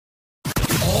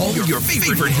your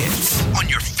favorite hits on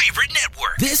your favorite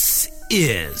network. This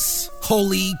is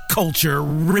Holy Culture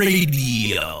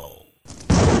Radio.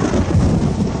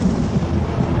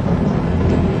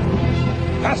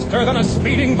 Faster than a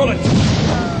speeding bullet.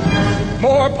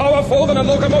 More powerful than a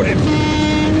locomotive.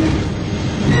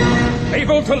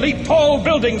 Able to leap tall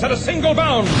buildings at a single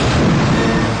bound.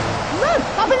 Look,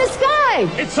 up in the sky.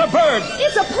 It's a bird.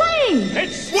 It's a plane.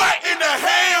 It's what in the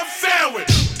ham sandwich?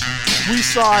 We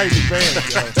sorry in advance,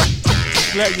 yo.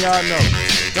 Letting y'all know.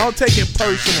 Don't take it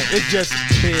personal. It's just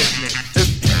business.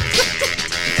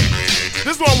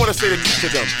 This is what I want to say to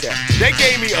them, Cat. They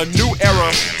gave me a new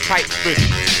era type fitting.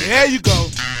 There you go.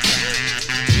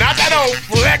 Not that old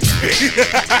flex fit. You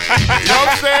know what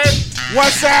I'm saying?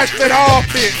 One size fit all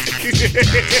fit.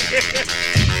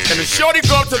 And the shorty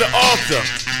go up to the altar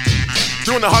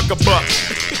doing the huckabuck.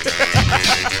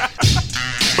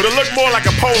 But it looked more like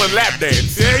a pole and lap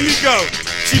dance. There you go.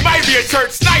 She might be a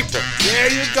church sniper.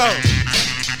 There you go.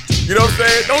 You know what I'm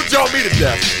saying? Don't jaw me to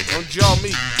death. Don't jaw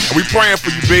me. We praying for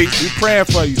you, B. We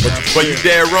praying for you. But you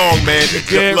dead wrong, man.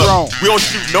 Dead Look, wrong. We don't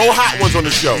shoot no hot ones on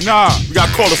the show. Nah. We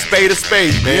gotta call a spade,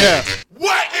 man. Yeah.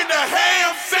 What in the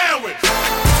ham sandwich?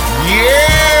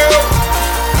 Yeah.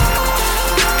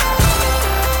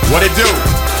 What it do?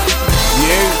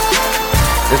 Yeah.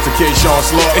 It's the kid Sean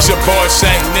Slaw. It's your boy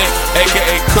Saint Nick,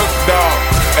 a.k.a. Cook Dog,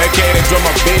 a.k.a. the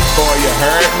drummer Big Boy, you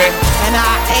heard me? And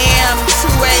I am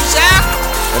True Asia.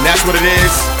 And that's what it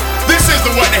is. This is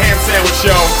the What in the Ham Sandwich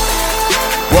Show.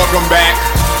 Welcome back.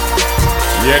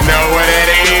 You know what it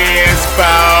is,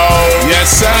 folks.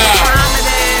 Yes, sir.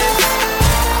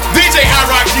 DJ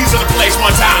Hot Rock G's in the place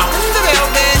one time. In the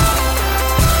building.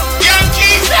 Young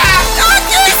Keisha. Young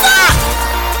Keisha.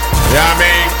 Yeah, I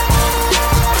mean.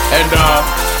 And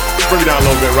bring it down a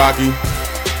little bit, Rocky.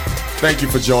 Thank you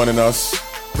for joining us.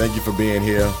 Thank you for being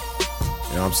here. You know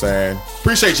what I'm saying?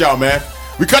 Appreciate y'all, man.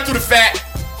 We cut through the fat,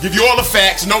 give you all the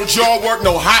facts. No jaw work,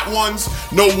 no hot ones,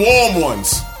 no warm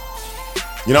ones.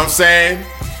 You know what I'm saying?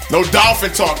 No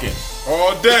dolphin talking.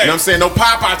 All day. You know what I'm saying? No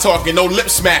Popeye talking, no lip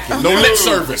smacking, no lip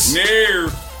service.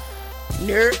 Nerd.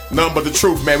 Nothing but the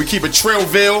truth, man. We keep it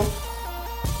Trillville. You know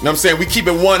what I'm saying? We keep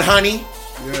it 100.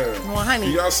 Yeah. One honey.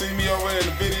 Y'all see me over there in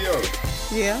the video?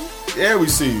 Yeah. Yeah, we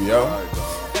see you, yo. All right,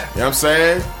 dog. You know what I'm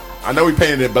saying? I know we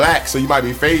painted it black, so you might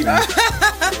be fading.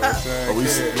 But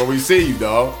we see you,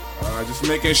 dog. Just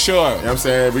making sure. You know what I'm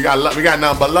saying? We got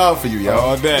nothing but love for you, yo.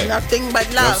 All day. Nothing but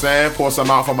You know what I'm love. saying? Pour some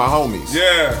out for my homies.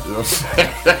 Yeah. You know what I'm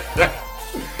saying?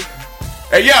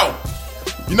 Hey, yo.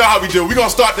 You know how we do. We're going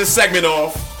to start this segment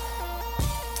off.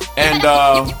 And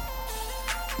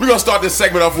we're going to start this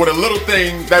segment off with a little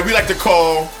thing that we like to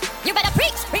call... You better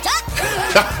preach, preacher.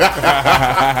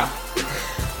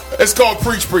 It's called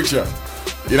Preach Preacher.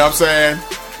 You know what I'm saying?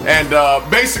 And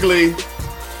basically,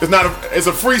 it's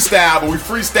a freestyle, but we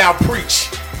freestyle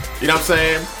preach. You know what I'm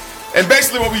saying? And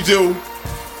basically, what we do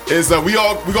is we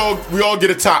all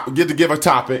get to give a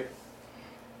topic,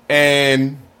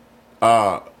 and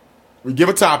we give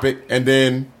a topic, and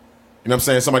then you know what I'm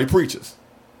saying, somebody preaches.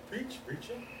 Preacher.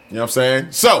 You know what I'm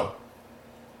saying? So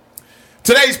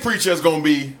today's preacher is gonna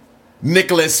be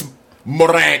Nicholas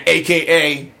Moran,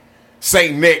 aka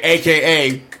Saint Nick,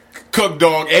 aka Cook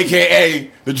Dog, aka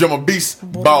the drummer Beast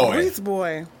Boy. Beast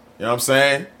Boy. You know what I'm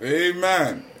saying?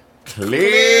 Amen.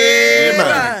 Clear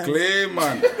man.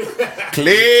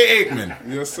 Clear Aikman.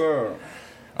 Yes, sir.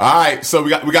 All right, so we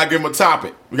got to give him a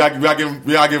topic. We got to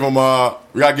give him.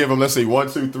 Let's see, 1,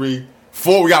 2, 3,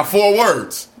 4. We got 4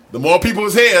 words. The more people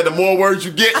is here, the more words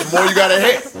you get, the more you gotta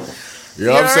hit. You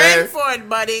know what I'm saying? You're in for it,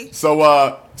 buddy. So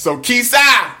Keisha.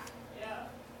 Yeah.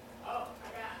 Oh, I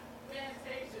got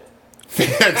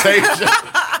Fantasia.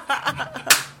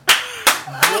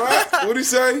 What? What'd he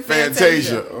say?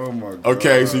 Fantasia. Oh, my God.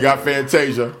 Okay, so you got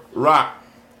Fantasia. Rock.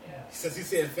 Since he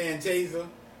said Fantasia,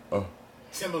 Oh.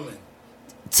 Timberland.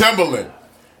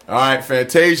 All right,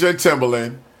 Fantasia,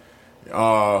 Timberland.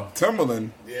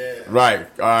 Timberland. Yeah. Right.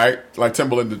 All right. Like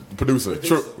Timberland, the producer.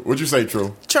 True. What'd you say,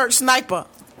 True? Church sniper.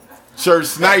 Church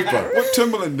Sniper. What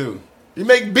Timberland do? He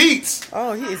make beats.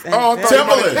 Oh, he is. Oh,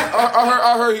 Timberland.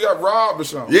 I heard he got robbed or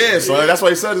something. Yeah, so that's why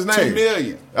he said his name. 2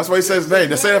 million. That's why he said his name.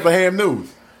 They say that for Ham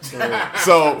News.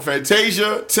 So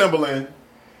Fantasia, Timberland,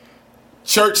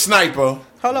 Church Sniper,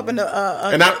 Hold up in the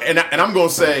and I'm gonna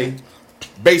say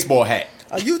baseball hat.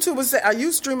 a YouTuber said, a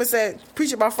YouTuber said,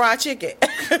 preach about fried chicken.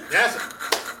 That's it.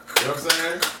 You know what I'm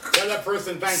saying? Tell that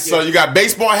person thank you. So you got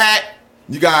baseball hat.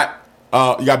 You got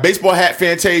baseball hat.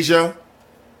 Fantasia.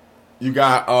 You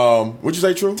got what'd you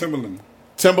say, True? Timberland.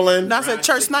 And I said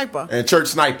church sniper. And Church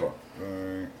Sniper.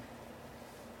 Right.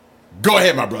 Go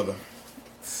ahead, my brother.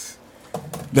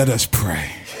 Let us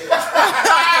pray.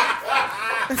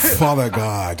 Father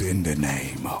God, in the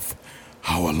name of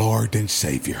our Lord and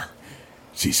Savior,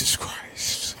 Jesus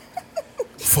Christ.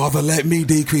 Father, let me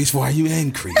decrease while you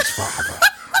increase, Father.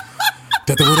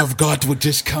 That the word of God would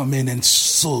just come in and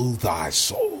soothe thy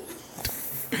soul.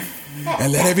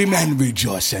 And let every man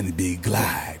rejoice and be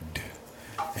glad.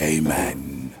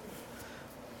 Amen.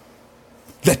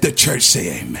 Let the church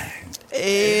say amen.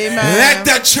 Amen. Let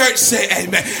the church say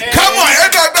amen. Come on,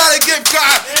 everybody give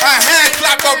God a hand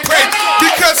clap of praise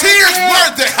because he is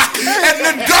worthy. And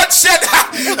then God said,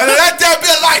 let there be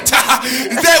light.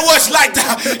 There was light.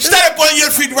 Stand up on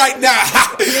your feet right now.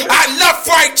 I love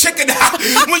fried chicken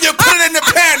when you put it in the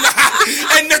pan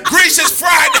and the grease is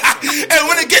fried and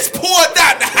when it gets poured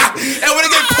out and when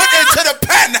it gets put into the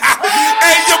pan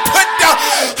and you put the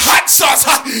hot sauce.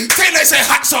 Say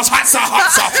hot sauce, hot sauce, hot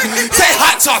sauce. Say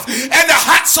hot sauce. And the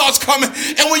hot sauce coming,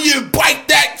 and when you bite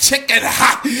that chicken,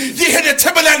 you hear the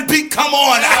Timberland beat come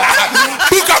on,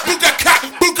 booka booka ka,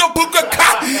 booka booka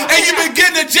ka, and you begin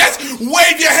to just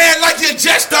wave your hand like you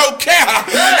just don't care,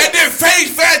 and then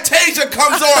Fantasia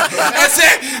comes on and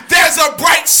says, "There's a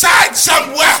bright side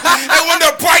somewhere," and when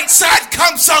the bright side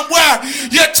comes somewhere,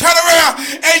 you turn around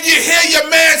and you hear your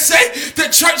man say, "The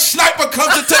church sniper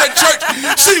comes into the church."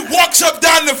 She walks up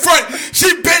down the front,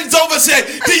 she bends over, and says,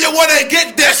 "Do you want to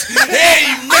get this?"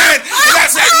 Amen. And I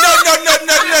said,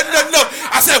 no.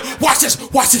 I said, watch this.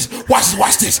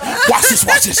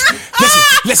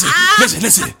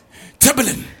 Listen.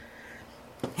 Timberland,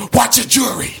 watch your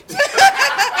jewelry.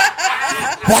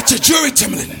 Watch your jewelry,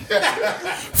 Timberland.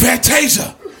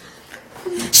 Fantasia,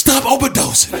 stop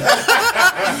overdosing.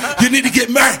 You need to get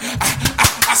married.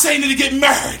 I say you need to get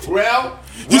married.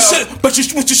 What you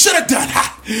should have done,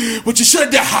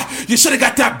 you should have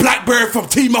got that BlackBerry from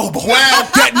T-Mobile.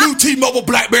 That new T-Mobile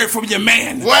BlackBerry from your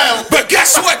man. But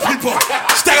guess what, people?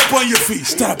 Stand up on your feet.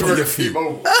 Stand up on your feet.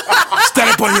 Stand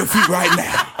up on your feet right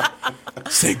now.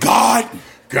 Say, God.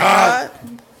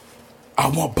 I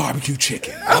want barbecue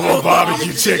chicken. I want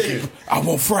barbecue chicken. I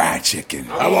want fried chicken.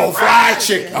 I want fried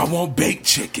chicken. I want baked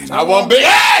chicken. I want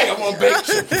baked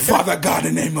chicken. Father God,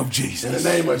 in the name of Jesus. In the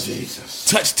name of Jesus.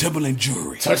 Touch Timberland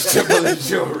jewelry.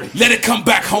 Let it come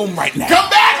back home right now. Come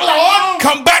back, Lord.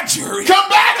 Come back, jewelry. Come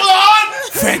back, Lord.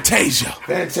 Fantasia.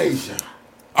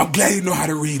 I'm glad you know how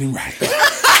to read and write.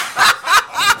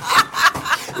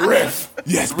 Riff.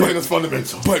 Yes, reading is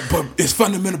fundamental. But it's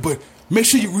fundamental. But make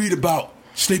sure you read about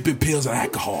sleeping pills and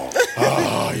alcohol.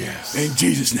 Oh, yes. In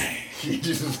Jesus' name.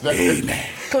 Amen.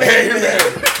 Amen.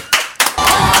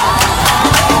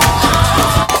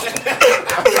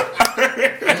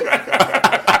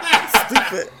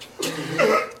 Stupid.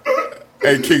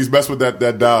 Hey, Keys, mess with that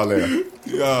dial there.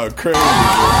 Yeah, crazy.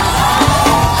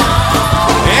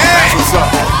 Yeah. What's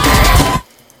up?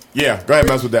 Yeah, go ahead and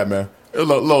mess with that, man. A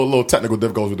little technical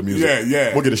difficulties with the music.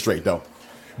 Yeah. We'll get it straight, though.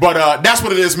 But that's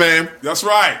what it is, man. That's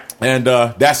right. And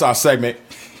that's our segment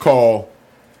called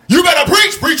You Better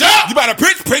Preach, Preacher! You better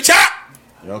preach, preacher!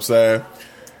 You know what I'm saying?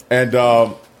 And,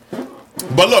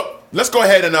 but look, let's go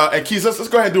ahead and Keys, let's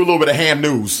go ahead and do a little bit of ham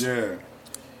news. Yeah.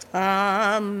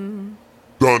 Dun,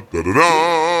 da, da,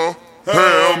 da.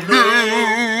 Ham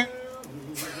news.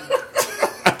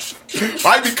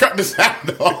 Why you be cutting this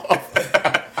sound off?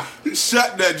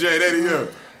 Shut that, Jay. That here.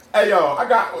 Hey, yo, I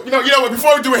got, you know what,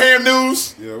 before we do ham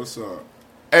news. Yeah, what's up?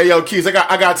 Hey, yo, Keys, I got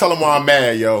to tell them why I'm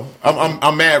mad, yo.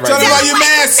 I'm mad right Tell now. them why you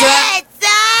mad, son.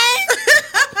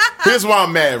 Here's why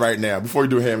I'm mad right now before we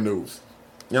do ham news.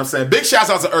 You know what I'm saying? Big shouts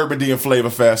out to Urban D and Flavor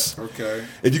Fest. Okay.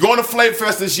 If you're going to Flavor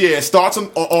Fest this year, it starts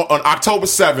on October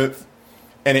 7th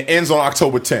and it ends on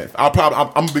October 10th. I'm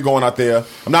going to be going out there.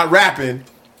 I'm not rapping,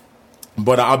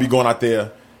 but I'll be going out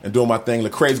there and doing my thing.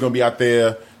 Lecrae's going to be out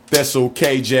there. Thistle,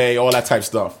 KJ, all that type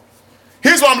stuff.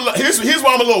 Here's why I'm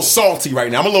a little salty right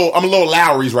now. I'm a little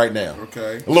Lowry's right now.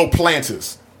 Okay. A little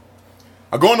Planters.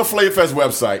 I go on the Flavor Fest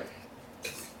website.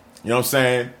 You know what I'm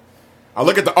saying? I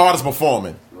look at the artists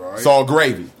performing. Right. It's all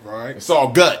gravy. Right. It's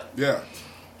all gut. Yeah. You know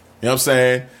what I'm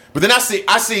saying? But then I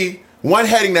see one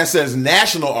heading that says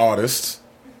national artists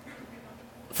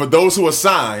for those who are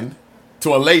signed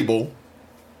to a label.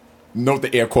 Note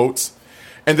the air quotes.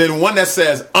 And then one that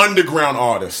says underground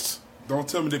artists. Don't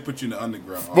tell me they put you in the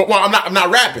underground. Well, I'm not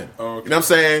rapping. Oh, okay. You know what I'm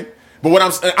saying? But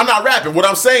I'm not rapping. What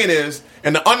I'm saying is,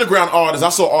 in the underground artists, I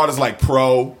saw artists like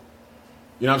Pro.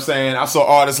 You know what I'm saying? I saw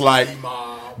artists like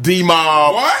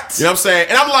D-Mob. What? You know what I'm saying?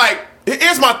 And I'm like,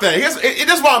 here's my thing. This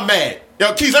is why I'm mad.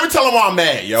 Yo, Keys, let me tell them why I'm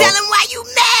mad, yo. Tell him why you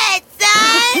mad,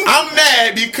 son. I'm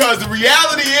mad because the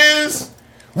reality is,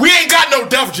 we ain't got no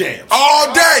Def Jams.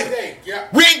 All day.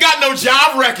 We ain't got no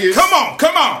Jive records. Come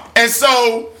on. And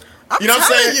so, you know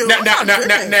what I'm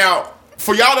saying? Now,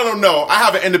 for y'all that don't know, I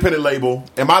have an independent label,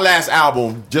 and my last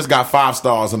album just got 5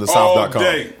 stars on the South.com.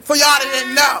 For y'all that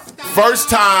didn't know. First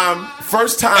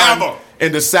time Ever.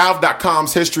 in the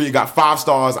South.com's history, it got 5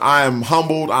 stars. I am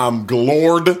humbled. I'm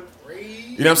glored. You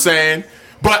know what I'm saying?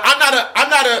 But I'm not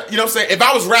a, you know what I'm saying? If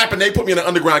I was rapping, they put me in an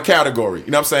underground category.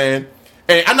 You know what I'm saying?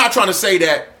 And I'm not trying to say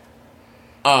that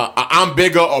I'm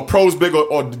bigger or Pro's bigger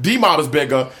or D-Mob is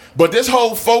bigger, but this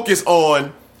whole focus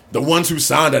on the ones who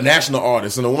signed a national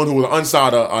artist and the one who was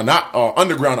unsigned or not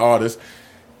underground artist,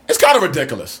 it's kind of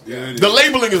ridiculous. Yeah, the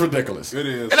labeling is ridiculous. It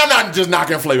is. And I'm not just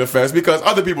knocking Flavor Fest because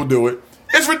other people do it.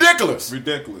 It's ridiculous.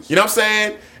 Ridiculous. You know what I'm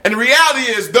saying? And the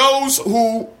reality is those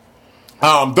who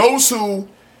on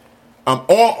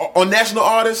national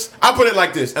artists, I put it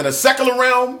like this. In a secular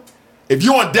realm, if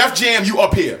you on Def Jam, you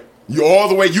up here. You all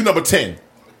the way, you number 10.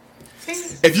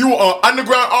 If you are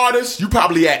underground artist, you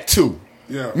probably at 2.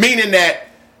 Yeah. Meaning that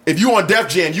if you on Def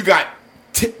Jam, you got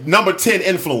number 10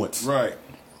 influence. Right. You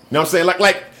know what I'm saying?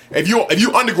 Like if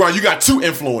you underground, you got 2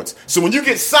 influence. So when you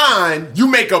get signed, you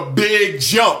make a big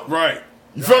jump. Right.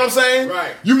 You feel what I'm saying?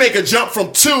 Right. You make a jump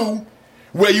from 2,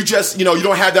 where you just, you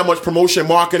don't have that much promotion,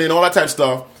 marketing, all that type of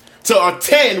stuff, to a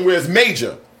 10 where it's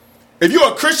major. If you're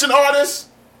a Christian artist,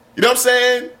 you know what I'm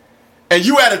saying, and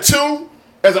you at a 2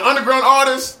 as an underground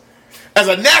artist, as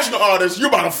a national artist, you're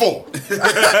about a 4. You ain't go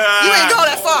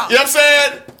that far. You know what I'm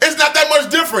saying? It's not that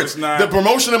much difference. It's not. The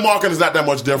promotion and marketing is not that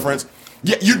much difference.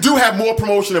 Yeah, you do have more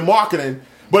promotion and marketing,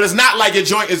 but it's not like your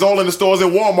joint is all in the stores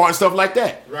and Walmart and stuff like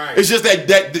that. Right. It's just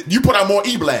that you put out more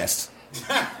e-blasts.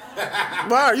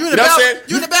 Word, you in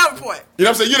the bell report. You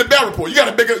know what I'm saying? You're the Bell Report. You got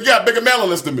a bigger mailing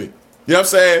list than me. You know what I'm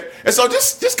saying? And so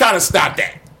just kind of stop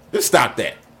that. Just stop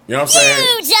that. You know what I'm saying?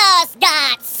 You just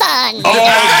got sun. All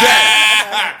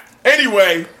that.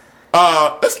 Anyway,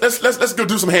 let's go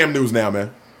do some ham news now,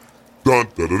 man. Dun,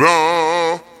 da, da,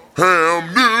 da.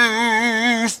 Ham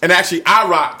news. And actually,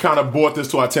 iRock kind of brought this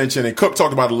to our attention, and Cook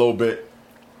talked about it a little bit.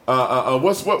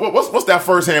 What's that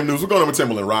first ham news? We're going with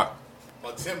Timberland, Rock.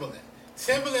 Well,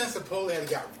 Timberland supposedly had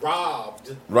got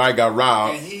robbed. Right, got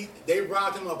robbed. And they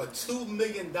robbed him of a $2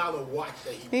 million watch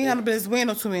that He ain't had business winning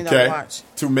no $2 million Okay. watch.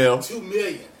 $2 million. $2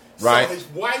 million. Right. So his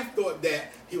wife thought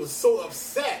that he was so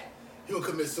upset he would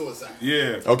commit suicide.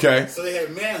 Yeah. Okay. So they had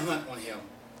a manhunt on him,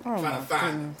 trying to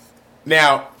find him.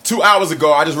 Now, 2 hours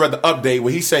ago, I just read the update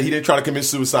where he said he didn't try to commit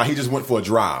suicide. He just went for a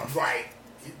drive. Right.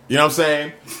 You know what I'm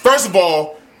saying? First of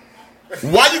all,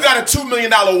 why you got a $2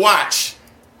 million watch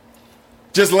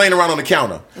just laying around on the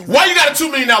counter? Why you got a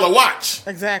 $2 million watch?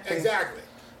 Exactly.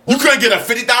 You couldn't get a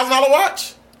 $50,000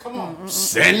 watch? Come on.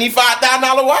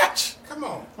 $75,000 watch? Come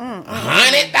on.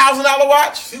 $100,000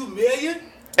 watch? $2 million?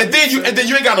 And then you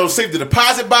ain't got no safety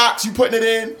deposit box. You putting it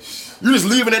in. You just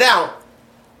leaving it out.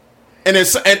 And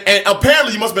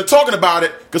apparently you must have been talking about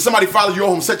it because somebody followed you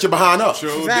home and set you behind up.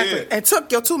 Sure Exactly. did. And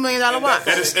took your $2 million watch.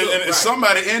 And it's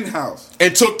somebody in-house.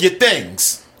 And took your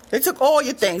things. They took all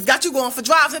your things. Got you going for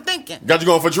drives and thinking. Got you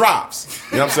going for drops.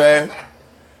 You know what I'm saying?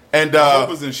 And I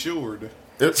was insured.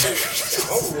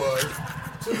 $2 million.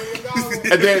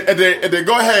 and then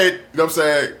go ahead, you know what I'm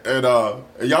saying, and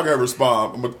y'all can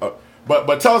respond.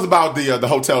 But tell us about the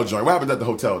hotel joint. What happened at the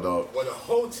hotel, dog? Well, the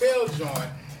hotel joint,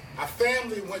 our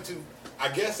family went to, I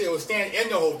guess they were staying in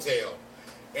the hotel,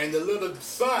 and the little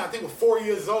son, I think was 4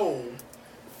 years old,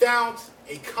 found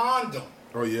a condom.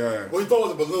 Oh, yeah. Well, he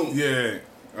thought it was a balloon. Yeah.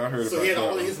 I heard So about he had that.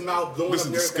 all in his mouth blowing This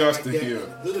up is and everything disgusting like that. here.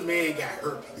 The little man got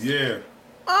herpes. Yeah.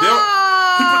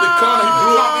 He put the condom, he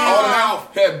blew Oh. all the mouth,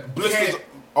 had blisters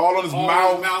all on his All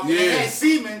mouth. in his mouth. Yeah. And had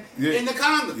semen Yeah. in the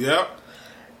condom. Yep.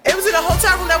 It was in a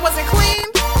hotel room that wasn't clean.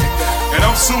 And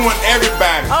I'm suing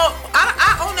everybody. Oh,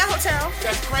 I own that hotel.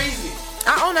 That's crazy.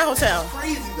 I own that hotel.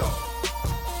 Crazy though.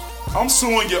 I'm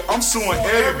suing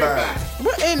everybody.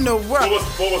 What in the world?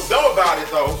 What's dumb about it,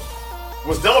 though,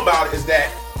 is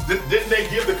that didn't they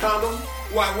give the condom?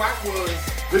 What was,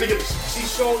 Didn't they give she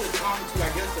showed the condom to, I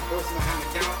guess, the person behind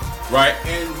the counter, Right.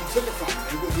 and he took it from her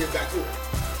and would give it back to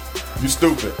her. You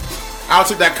stupid. I'll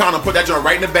take that condom, put that joint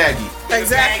right in the baggie.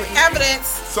 Exactly. Evidence.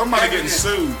 Somebody getting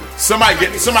sued. Somebody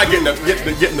getting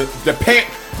the pant.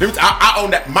 I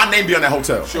own that. My name be on that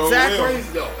hotel. Sure Exactly. will. Crazy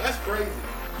though. That's crazy. You know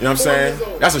what I'm saying?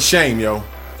 That's a shame, yo.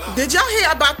 Did y'all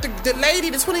hear about the lady,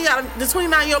 the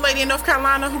 29-year-old lady in North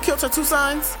Carolina who killed her 2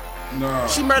 sons? No.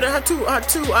 She murdered her two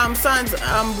sons.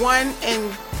 One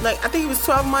in I think he was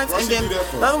 12 months, Why and she then do that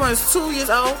for? the other one was 2 years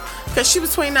old. Because she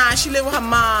was 29, she lived with her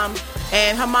mom,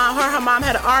 and her mom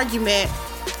had an argument,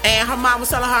 and her mom was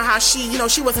telling her how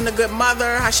she wasn't a good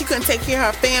mother, how she couldn't take care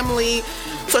of her family.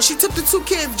 So she took the 2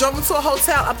 kids, drove them to a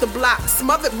hotel up the block,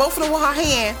 smothered both of them with her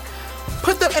hand,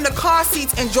 put them in the car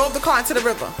seats, and drove the car into the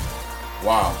river.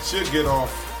 Wow. She'll get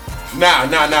off Nah.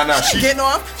 She getting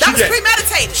off. That was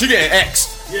premeditated. She getting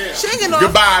X. Yeah. She ain't getting off.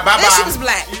 Goodbye, bye. And she was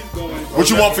black. What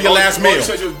you want for your last meal? She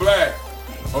said she was black.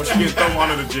 Oh, she getting thrown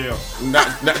under the jail.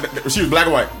 She was black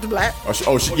or white? The black.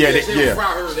 Yeah.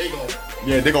 Fry her, they gonna.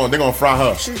 Yeah, they're gonna fry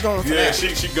her. She's going for Yeah, that.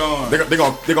 she gone. They're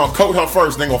gonna coat her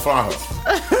first, then gonna fry her. You know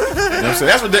what I'm saying?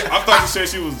 That's what I thought you said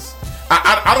she was.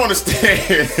 I don't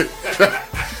understand.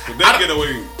 They get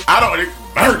away. I don't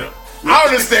murder. I don't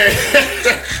understand.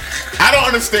 I don't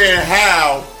understand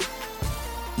how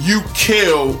you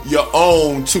kill your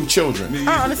own 2 children. I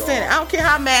don't understand it. I don't care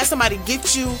how mad somebody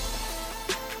gets you.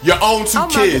 Your own 2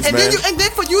 kids, and man.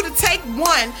 Then for you to take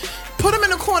one, put them in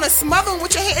the corner, smother them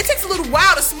with your hand. It takes a little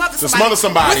while to smother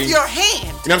somebody with your hand.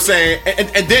 You know what I'm saying?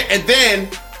 And then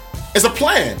it's a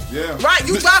plan. Yeah. Right.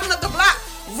 You driving up the block,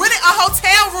 renting a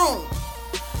hotel room.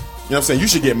 You know what I'm saying? You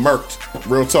should get murked.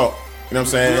 Real talk. You know what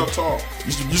I'm saying? Real talk.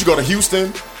 You should go to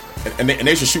Houston and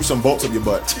they should shoot some bolts up your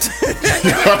butt. You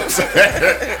know what I'm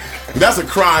saying? That's a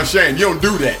crime shame. You don't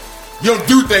do that. You don't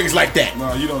do things like that.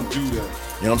 No, you don't do that.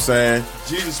 You know what I'm saying?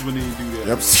 Jesus wouldn't even do that.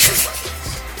 Yep.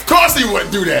 Of course he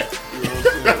wouldn't do that.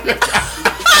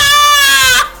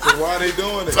 So why are they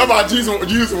doing it? Somebody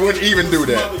Jesus wouldn't even do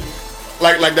that.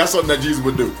 Like that's something that Jesus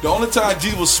would do. The only time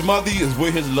Jesus was smothered is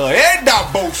with his love. And that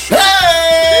bullshit.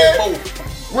 Hey!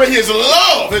 With his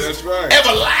love, his That's right.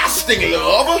 everlasting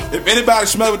love. If anybody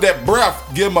smell with that breath,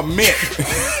 give him a mint.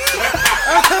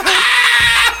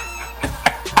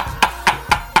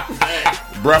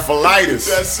 Breathalitis.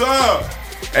 Yes, sir.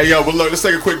 Hey, yo, but look, let's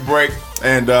take a quick break.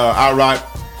 And all right,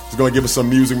 he's going to give us some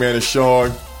music, man. It's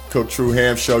Sean, Cook True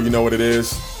Ham Show. You know what it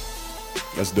is.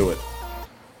 Let's do it.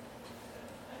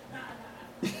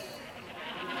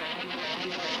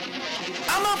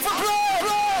 I'm up for blood.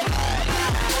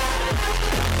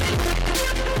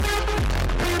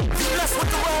 You mess with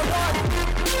the wrong one.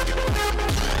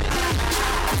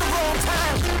 At the wrong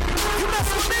time. You mess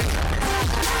with me.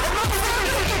 And my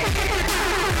family.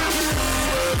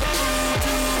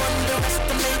 You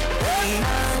underestimate me.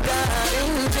 I got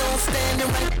angels standing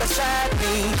right beside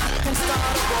me. Can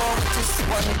start a war with just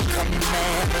one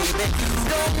command, baby. You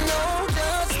don't know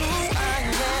just who I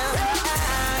am.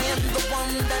 The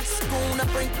one that's gonna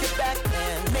bring you back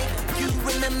and make you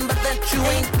remember that you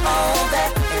ain't all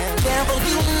that. And devil,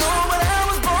 you know what I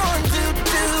was born to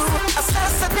do.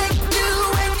 Assassinate you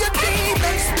and your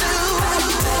demons too.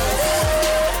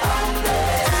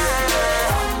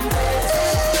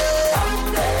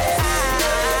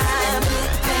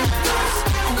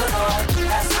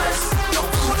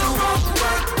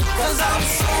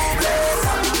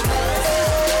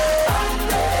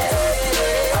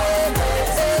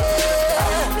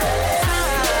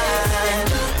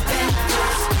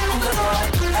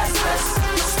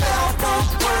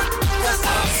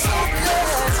 I'm so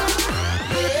blessed.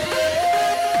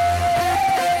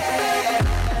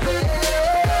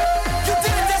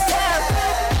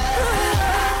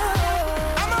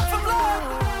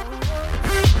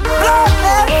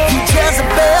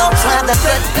 Jezebel tried to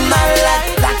threaten my life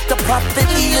like the prophet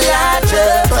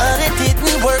Elijah, but it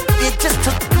didn't work, it just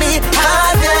took me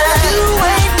higher. You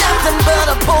ain't nothing but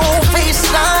a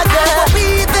bull-faced liar. I will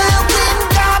be there when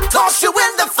God toss you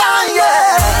in the fire.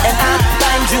 And I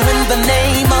bind you in the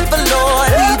name of the Lord.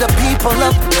 We the people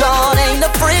of God ain't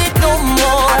afraid no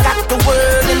more. I got the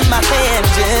word in my hand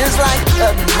just like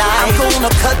a knife. I'm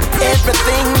gonna cut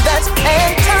everything that's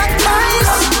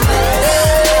anti-Christ.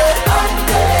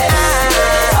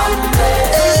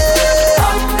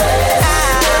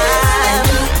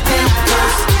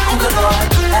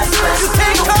 You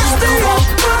can't curse me,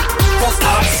 'cause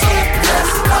I'm so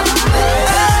blessed.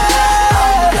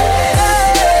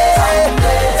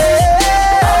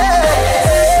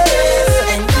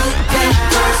 And you can't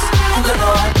curse the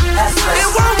Lord as blessed. It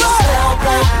won't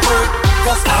work,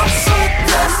 'cause I'm so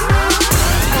blessed.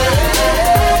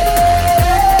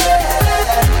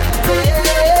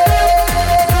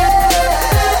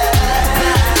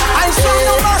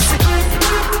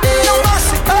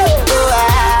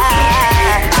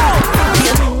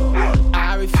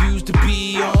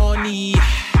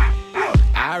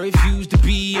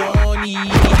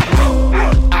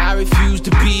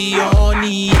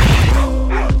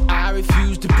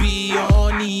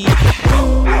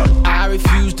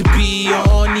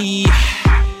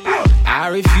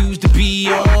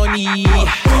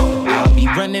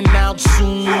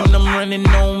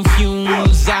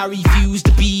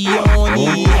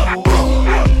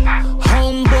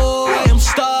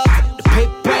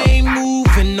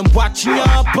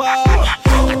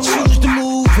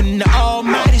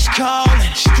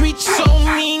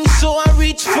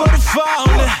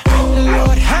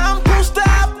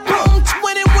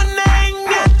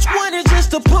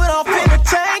 put off in the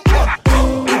tank.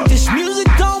 If this music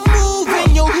don't move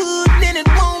in your hood, then it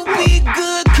won't be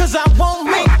good, cause I won't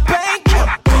make bank.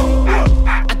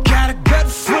 I got a gut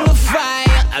full of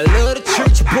fire. I love the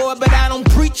church boy, but I don't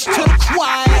preach to the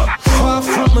choir. Far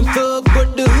from a thug,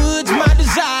 but the hood's my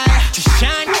desire. To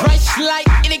shine Christ's light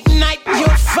and ignite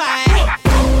your fire.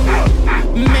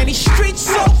 Man, these streets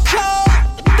so cold,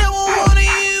 they won't wanna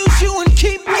use you and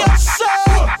keep your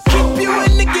soul. Keep you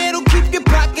in the ghetto, keep your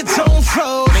pockets on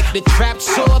froze. Make the trap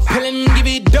so appealing, give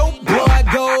it dope, boy,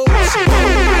 goes.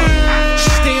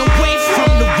 Stay away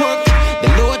from the work. The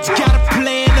Lord's got a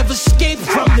plan of escape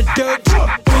from the dirt.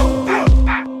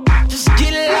 Just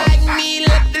get like me,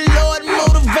 let the Lord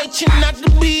motivate you not to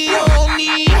be on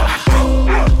E.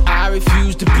 I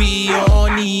refuse to be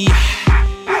on E.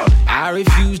 I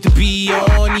refuse to be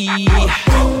on E.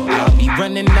 I'll be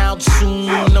running out soon,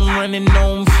 I'm running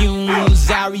on fumes.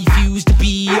 I refuse to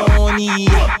be on E.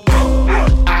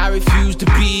 I refuse to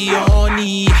be on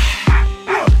E.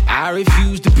 I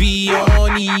refuse to be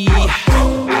on E.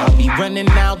 I'll be running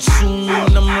out soon,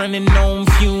 I'm running on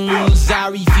fumes. I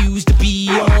refuse to be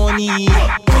on E.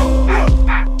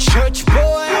 Church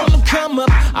boy on the come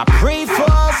up, I pray for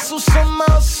us so some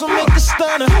else will make a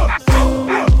stunner.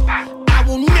 I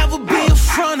will never be a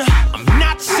fronter. I'm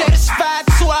not satisfied,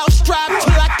 so I'll strive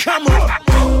till I come up.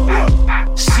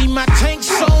 See my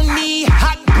tanks on me,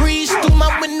 hot breeze through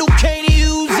my window, can't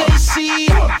use AC.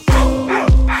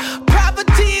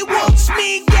 Poverty wants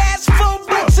me, gas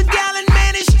 $4 a gallon,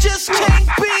 man, it just can't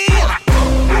be.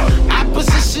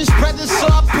 Opposition's present, so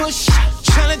I push.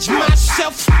 Challenge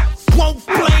myself, won't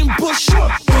blame Bush.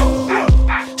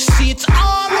 See, it's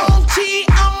all on T,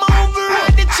 I'm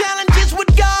override the challenges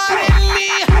with God in me.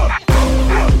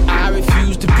 I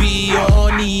refuse to be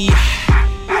on E.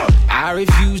 I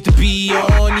refuse to be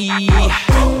on E.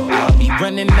 I'll be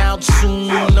running out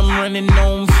soon, I'm running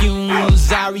on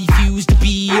fumes. I refuse to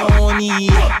be on E.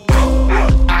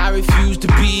 I refuse to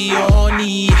be on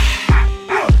E.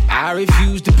 I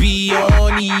refuse to be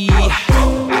on E.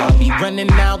 I'll be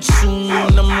running out soon,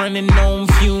 I'm running on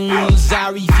fumes. I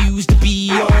refuse to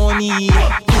be on E.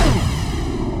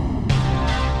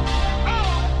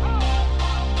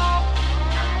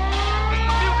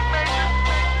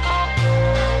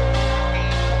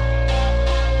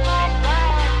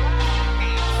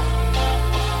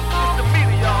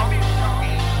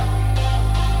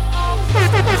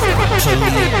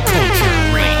 Holy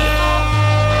Culture Radio.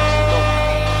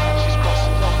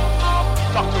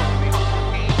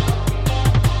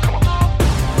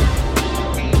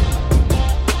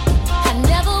 I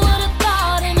never would have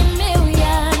thought in a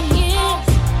million years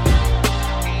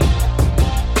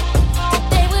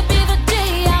today would be the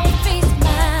day I would face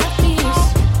my fears.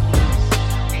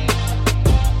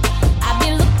 I've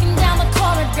been looking down the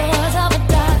corridors of a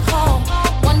dark hall,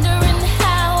 wondering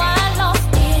how I lost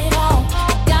it all.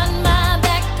 Got my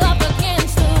back up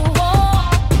against the wall.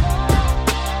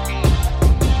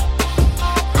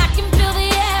 I can feel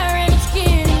the air and it's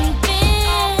getting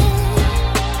thin,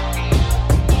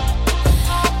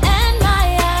 and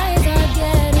my eyes are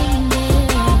getting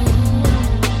dim.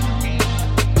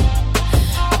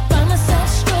 I find myself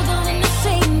struggling to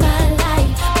save my life,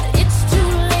 but it's too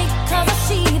late 'cause I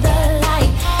see the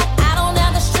light. I don't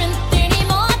have the strength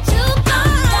anymore to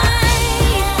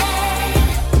fight,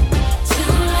 to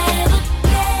live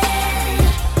again.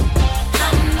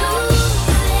 I'm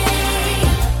losing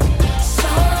so I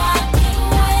can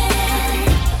win.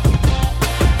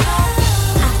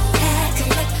 I had to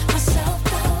let myself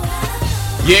go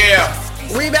out. Yeah.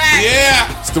 We back.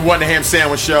 Yeah. It's the One the Ham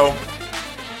Sandwich Show.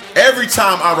 Every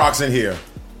time I rock's in here,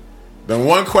 the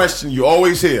one question you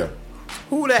always hear,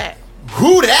 Who that?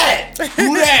 who that?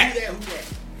 Who that?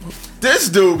 This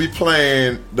dude be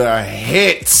playing the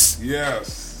hits.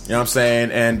 Yes. You know what I'm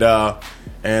saying? And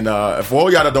for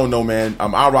all y'all that don't know, man,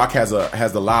 iRock has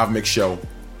the live mix show.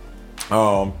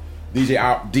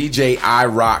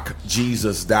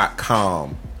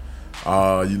 DJIRockJesus.com.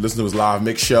 You listen to his live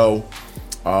mix show.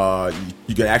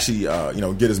 You can actually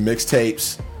get his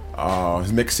mixtapes,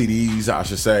 his mix CDs, I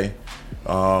should say.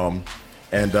 And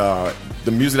the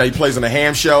music that he plays on the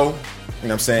Ham Show, you know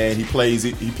what I'm saying? He plays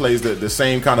the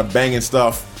same kind of banging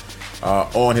stuff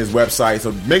on his website.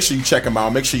 So make sure you check him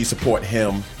out. Make sure you support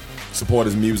him. Support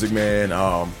his music, man. You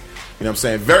know what I'm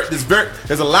saying?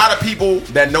 There's a lot of people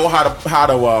that know how to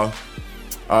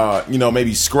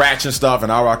maybe scratch and stuff,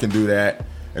 and iRock can do that.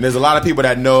 And there's a lot of people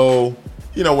that know,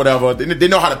 whatever. They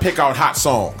know how to pick out hot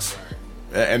songs,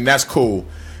 and that's cool.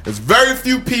 There's very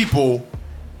few people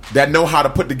that know how to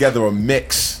put together a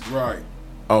mix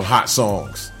of hot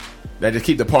songs that just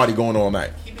keep the party going all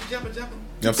night. Keep it jumping. You know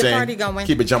what I'm saying? Party going.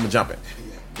 Keep it jumping.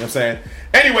 what I'm saying?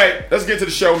 Anyway, let's get to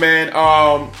the show, man.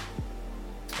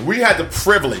 We had the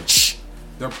privilege.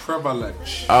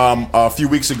 A few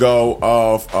weeks ago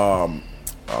of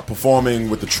performing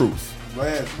with The Truth.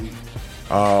 Last week.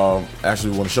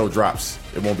 Actually, when the show drops,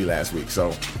 it won't be last week,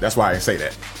 so that's why I didn't say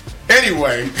that.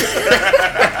 Anyway,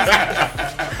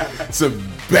 it's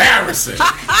embarrassing.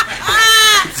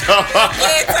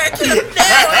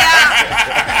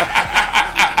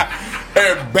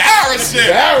 Embarrassing,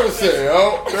 yo.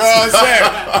 You know what I'm saying?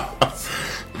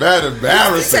 That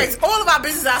embarrassing. He takes all of our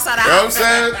business outside the house. You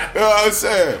know what I'm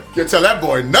saying? Can't tell that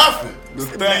boy nothing. The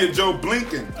Daniel Joe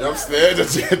Blinken. You know what I'm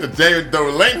saying? The Daniel Joe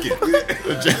Lincoln.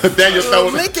 The Daniel Joe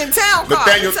Lincoln Town The car.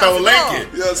 Daniel Joe Lincoln.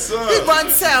 Yes, sir. He run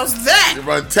tells that. You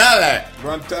run tell that.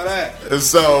 Run tell that. And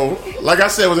so, like I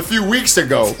said, it was a few weeks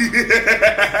ago. You know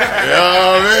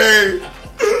what I mean?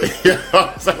 You know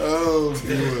what I'm saying? Oh,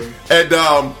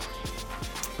 boy.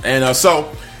 And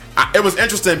so, it was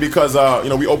interesting because,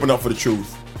 we opened up for The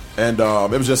Truth. And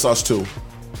it was just us two.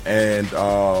 And, you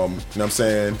know what I'm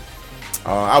saying?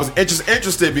 I was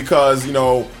interested because,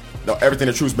 everything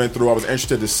The Truth's been through. I was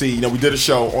interested to see. We did a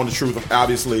show on The Truth,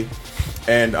 obviously.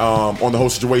 And on the whole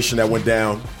situation that went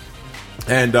down.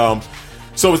 And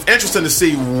so it was interesting to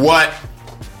see what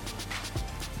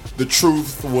The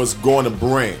Truth was going to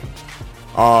bring.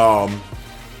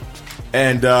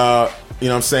 And you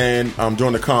know what I'm saying,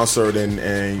 during the concert and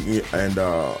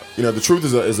The Truth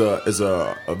is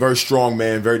a very strong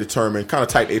man, very determined, kind of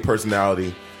type A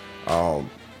personality,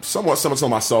 somewhat similar to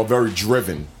myself, very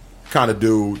driven kind of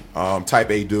dude,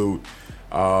 type A dude,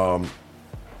 and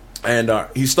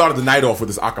he started the night off with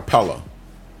this acapella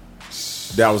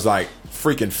that was like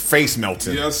freaking face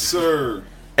melting. Yes, sir.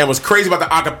 And what's crazy about the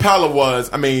acapella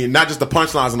was, not just the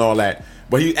punchlines and all that,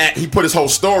 but he put his whole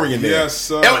story in there. Yes,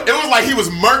 sir. It was like he was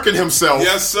murking himself.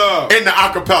 Yes, sir. In the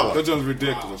acapella. That was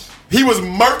ridiculous. He was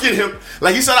murking him.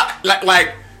 Like he said,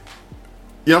 like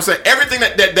you know what I'm saying? Everything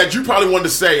that you probably wanted to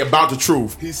say about The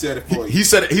Truth. He said it for you. He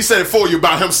said it for you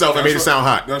about himself and made it sound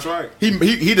hot. That's right.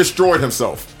 He destroyed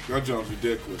himself. That was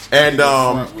ridiculous. And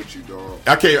front with you, dog.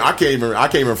 I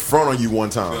can't even front on you one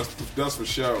time. That's for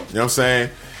sure. You know what I'm saying?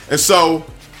 And so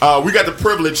we got the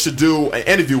privilege to do an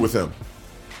interview with him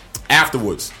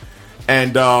afterwards.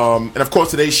 And of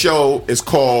course today's show is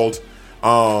called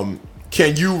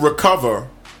Can You Recover?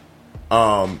 You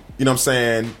know what I'm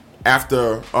saying?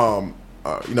 After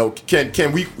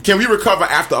can we recover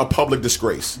after a public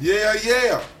disgrace? Yeah. You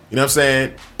know what I'm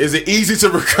saying? Is it easy to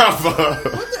recover?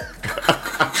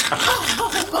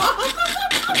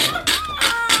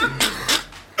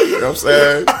 You know what I'm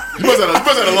saying? You must have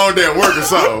had a long day at work or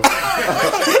something.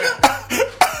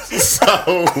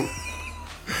 So,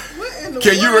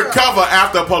 can you recover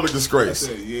after a public disgrace?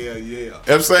 Yeah. You know what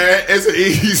I'm saying? Is it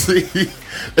easy?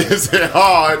 Is it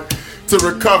hard to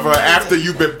recover after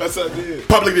you've been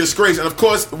publicly disgraced? And of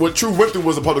course, what Truth went through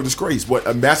was a public disgrace. What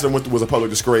Ambassador went through was a public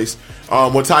disgrace.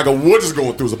 What Tiger Woods is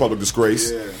going through is a public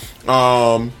disgrace. Yeah.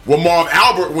 What Marv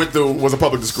Albert went through was a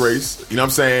public disgrace. You know what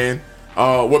I'm saying?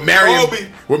 What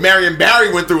Marion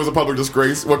Barry went through was a public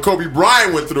disgrace. What Kobe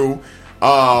Bryant went through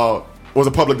was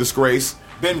a public disgrace.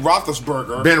 Ben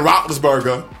Roethlisberger.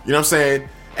 You know what I'm saying?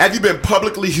 Have you been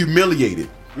publicly humiliated?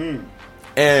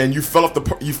 And you fell off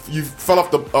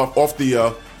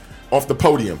off the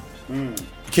podium.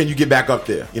 Can you get back up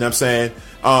there? You know what I'm saying?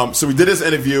 So we did this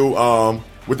interview.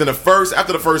 After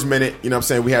the first minute, you know what I'm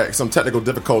saying, we had some technical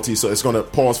difficulties, so it's going to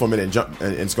pause for a minute and jump,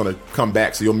 and it's going to come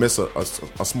back, so you'll miss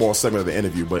a small segment of the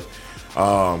interview. But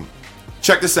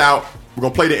check this out. We're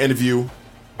going to play the interview,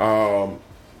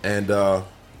 and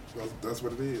that's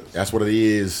what it is. That's what it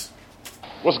is.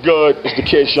 What's good? It's the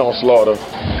kid Sean Slaughter.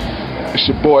 It's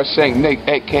your boy Saint Nick,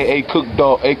 a.k.a. Cook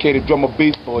Dog, a.k.a. the Drummer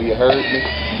Beast Boy, you heard me?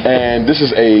 And this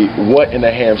is a What in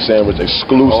a Ham Sandwich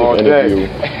exclusive interview, you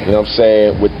know what I'm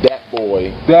saying, with that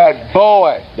boy. The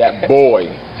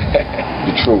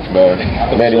Truth, man.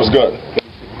 Man, he was good.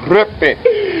 Ripping.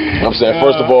 You know what I'm saying?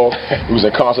 First of all, he was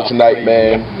in concert tonight,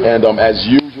 man. And as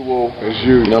usual,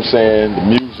 you know what I'm saying, the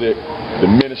music, the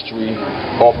ministry,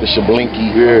 off the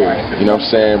Shablinky, you know what I'm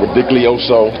saying,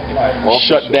 Ridiculoso,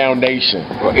 Shut Down Nation.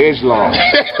 Or Islam.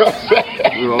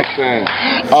 You know what I'm saying?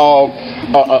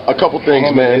 A couple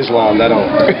things, man. Islam, that don't.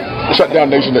 Shut Down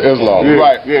Nation to Islam. Yeah,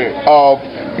 right. Yeah.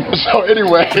 So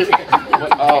anyway,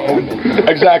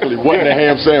 exactly, what in a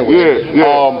ham sandwich.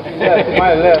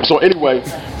 Yeah. So anyway,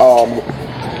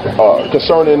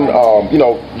 concerning,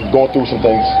 going through some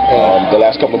things the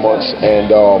last couple of months,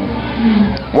 and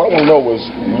what I want to know is,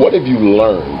 what have you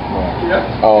learned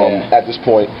at this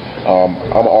point? I'm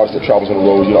an artist that travels on the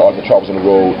road. You're an artist that travels on the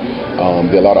road.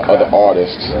 There are a lot of other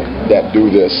artists that do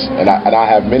this, and I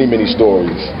have many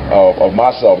stories of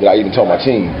myself that I even tell my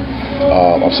team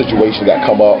of situations that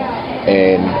come up,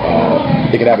 and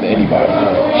it can happen to anybody.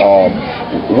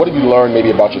 What have you learned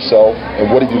maybe about yourself, and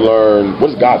what have you learned? What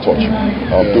has God taught you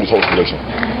through this whole situation?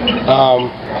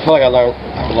 I feel like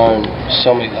I've learned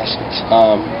so many lessons.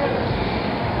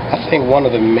 I think one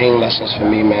of the main lessons for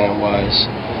me, man, was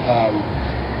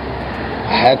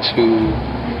I had to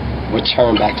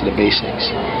return back to the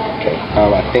basics. Okay.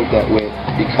 I think that with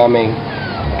becoming,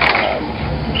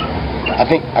 I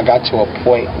think I got to a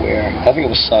point where, I think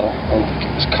it was subtle, I don't think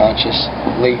it was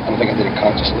consciously, I don't think I did it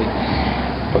consciously,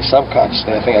 but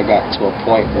subconsciously I think I got to a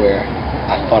point where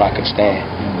I thought I could stand.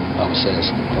 I was saying,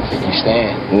 I don't think you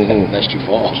stand unless you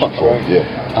fall. Yeah.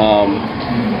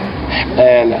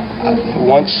 And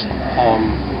once,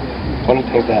 one of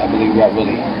the things that I believe that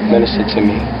really ministered to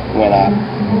me when I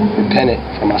repented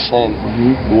for my sin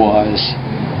was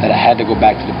that I had to go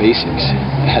back to the basics.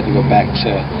 I had to go back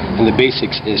to, and the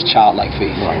basics is childlike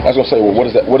faith. I was gonna say, well, what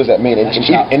does that mean?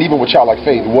 And even with childlike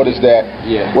faith, what does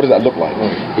that look like?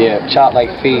 Yeah,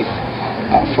 childlike faith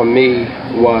for me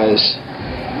was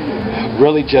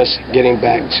really just getting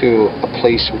back to a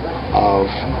place of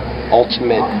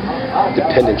ultimate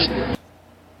dependency.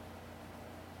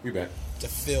 We back. To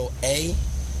feel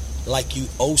like you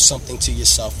owe something to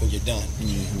yourself when you're done.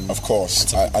 Of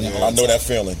course, I know that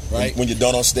feeling. Right? When you're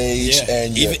done on stage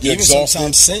and you're even exhausted.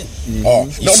 Sometimes sin. No.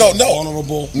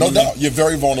 Vulnerable. No doubt. You're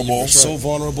very vulnerable. You're so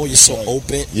vulnerable. You're so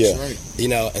open. Yeah. You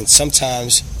know, and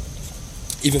sometimes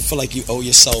even feel like you owe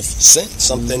yourself sin.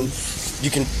 Something you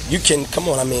can. Come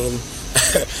on, I mean.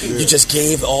 You just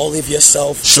gave all of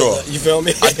yourself. Sure. You feel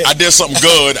me? I did something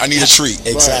good. I need a treat.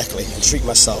 Exactly. And treat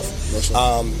myself.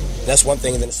 That's one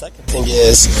thing. And then the second thing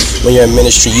is, when you're in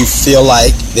ministry, you feel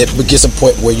like it gets a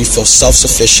point where you feel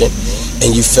self-sufficient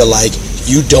and you feel like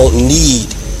you don't need,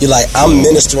 you're like, I'm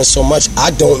ministering so much, I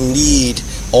don't need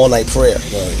all-night prayer.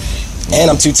 Right.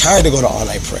 And I'm too tired to go to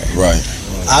all-night prayer. Right.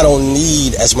 I don't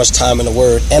need as much time in the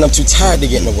Word, and I'm too tired to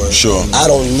get in the Word. Sure. I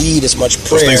don't need as much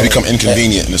prayer. Those things become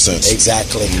inconvenient in a sense.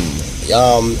 Exactly.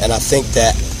 And I think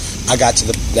that I got to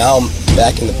now I'm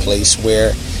back in the place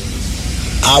where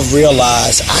I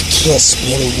realize I can't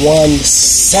spend 1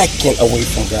 second away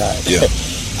from God. Yeah.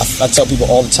 I tell people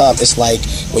all the time, it's like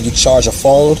when you charge a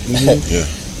phone,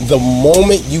 the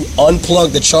moment you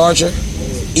unplug the charger,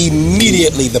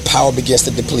 immediately the power begins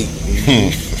to deplete.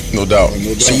 No doubt.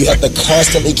 So you have to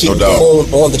constantly keep the phone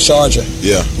on the charger.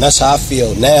 Yeah. And that's how I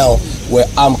feel now, where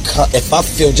if I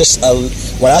feel just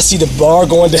when I see the bar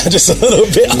going down just a little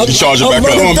bit, I'm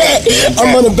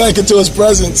running back into His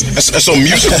presence. And so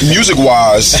music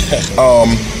wise,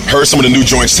 heard some of the new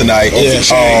joints tonight.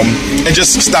 And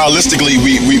just stylistically,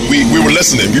 we were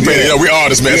listening. We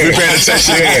artists, man. We're paying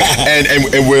attention,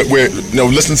 and we're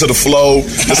listening to the flow,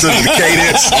 listening to the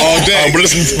cadence all day. We're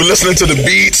listening to the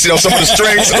beats, some of the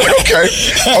strings. I'm like, okay,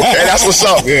 that's what's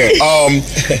up.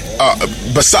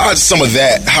 Besides some of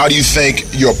that, how do you think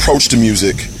your approach to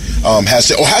music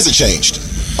has it changed?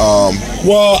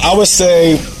 Well, I would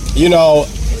say,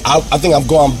 I think I've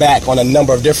gone back on a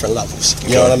number of different levels.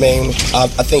 You know what I mean?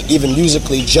 I think even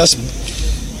musically, just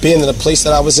being in the place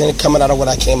that I was in, coming out of what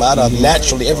I came out of,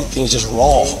 naturally everything's just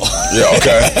raw. Yeah,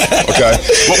 okay.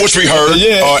 Which we heard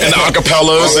in the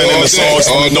acapellas and in the songs,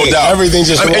 no doubt. Everything's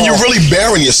just raw. And you're really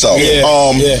bearing yourself.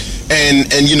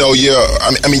 And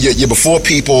you're before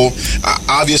people.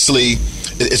 Obviously,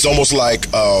 it's almost like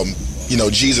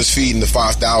Jesus feeding the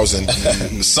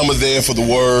 5,000. Some are there for the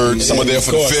word, some are there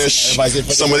for the fish,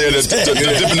 some are there to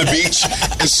dip in the beach.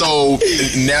 And so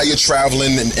now you're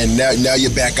traveling, and now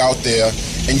you're back out there,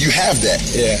 and you have that.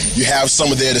 Yeah. You have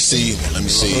some there to see. Let me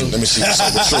see. Let me see.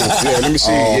 The truth. Yeah. Let me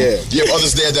see. You have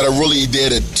others there that are really there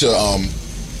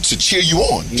to cheer you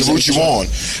on, to root you on.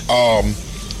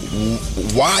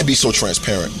 Why be so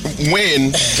transparent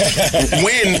when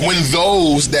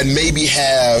those that maybe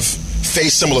have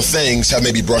faced similar things have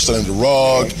maybe brushed it under the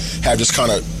rug, have just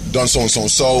kind of done so and so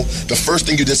and so? The first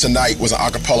thing you did tonight was an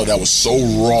acapella that was so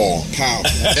raw, and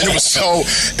it was so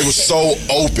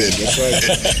open. That's right.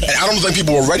 And I don't think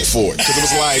people were ready for it, because it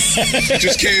was like it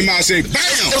just came out and said, "Bam!"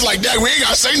 It was like, "Dad, we ain't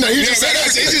gotta say nothing. He just said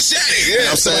it. He just said it." You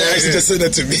know what I'm saying? He just said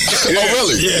that to me. Oh,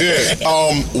 really? Yeah.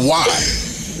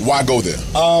 Why go there?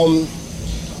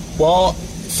 Well,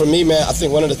 for me, man, I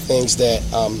think one of the things that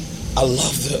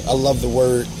I love the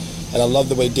word, and I love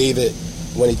the way David,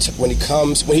 when he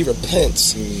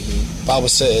repents, Bible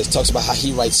talks about how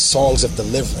he writes songs of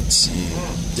deliverance.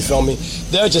 You feel me?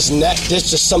 There's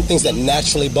just some things that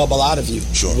naturally bubble out of you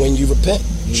when you repent.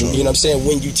 You know what I'm saying?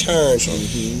 When you turn,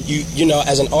 you know,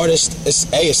 as an artist,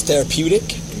 it's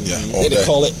therapeutic. Yeah, they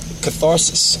call it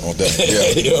catharsis. All day.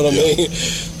 Yeah. You know what I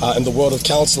mean? In the world of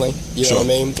counseling, you know what I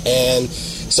mean? And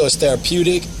so it's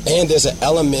therapeutic, and there's an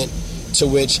element to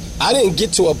which I didn't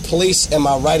get to a place in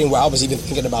my writing where I was even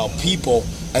thinking about people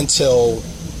until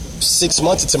 6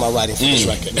 months into my writing for this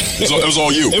record. It was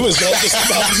all you. It was just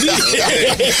about me.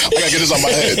 I gotta get this off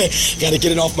my head. Gotta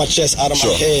get it off my chest, out of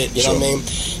my head. You know what I mean?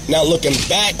 Now looking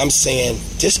back, I'm saying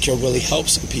this can really help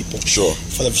some people. Sure.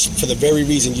 For the very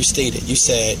reason you stated. You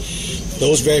said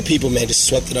those very people, man, just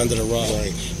swept it under the rug.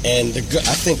 Right. And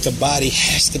I think the body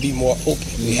has to be more open.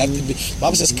 We have to be. The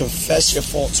Bible says, confess your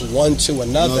faults one to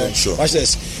another. Sure. Watch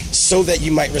this. So that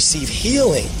you might receive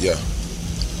healing. Yeah.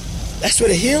 That's where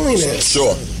the healing is.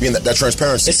 Sure. Being that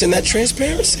transparency. It's in that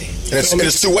transparency. And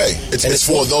it's two-way. It's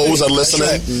for those that are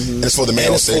listening, and it's for the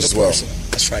man on stage as well.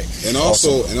 That's right. And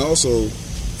also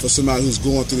for somebody who's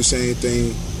going through the same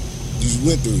thing you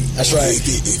went through. That's right.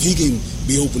 If he can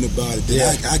be open about it,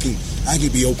 then I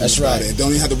can be open about it and don't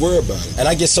even have to worry about it. And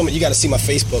I get so many, you got to see my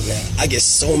Facebook now. I get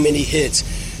so many hits.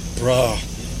 Bruh,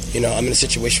 you know, I'm in a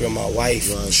situation with my wife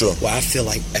where I feel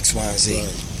like X, Y, and Z.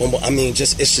 Right. I mean,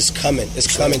 it's just coming.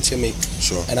 It's coming to me.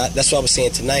 Sure. And that's what I was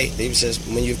saying tonight. David says,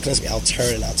 when you've cleansed me, I'll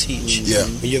turn and I'll teach. Yeah.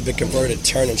 When you've been converted,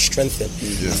 turn and strengthen.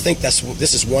 I think this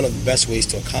is one of the best ways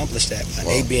to accomplish that.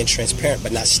 By being transparent,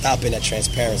 but not stopping at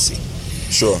transparency.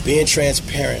 Sure. Being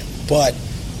transparent, but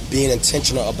being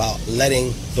intentional about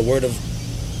letting the word of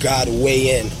God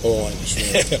weigh in on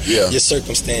your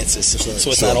circumstances. So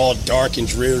it's not all dark and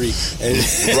dreary. And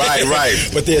right.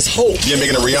 But there's hope. You're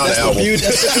making a Rihanna album.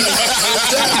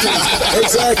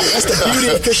 Exactly. That's the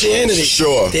beauty of Christianity.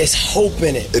 Sure. There's hope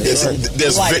in it.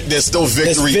 There's still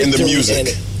victory in the music. In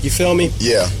it. You feel me?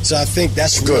 Yeah. So I think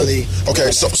that's good. Really... Okay,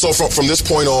 so from this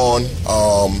point on,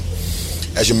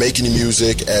 as you're making your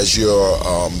music, as your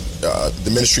the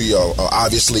ministry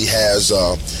obviously has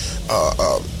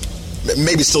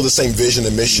maybe still the same vision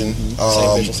and mission,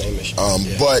 same mission.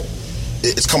 but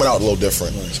it's coming out a little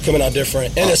different. It's coming out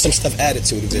different, and there's some stuff added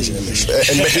to the vision and mission.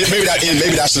 And maybe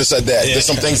I should have said that. There's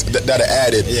some things that are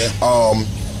added.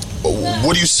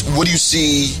 What do you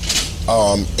see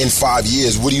in 5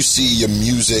 years? What do you see your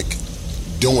music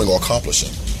doing or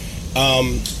accomplishing?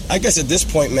 I guess at this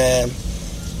point, man,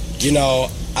 you know,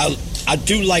 I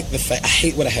do like the fact, I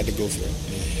hate what I had to go through.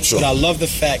 Sure. But I love the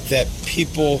fact that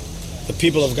the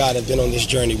people of God have been on this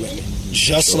journey with me.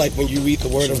 Just like when you read the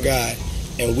Word of God,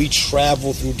 and we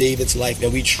travel through David's life,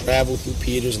 and we travel through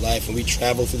Peter's life, and we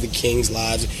travel through the king's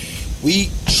lives, we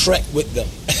trek with them.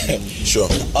 Sure.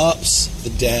 The ups, the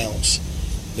downs,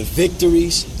 the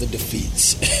victories, the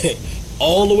defeats.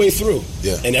 All the way through.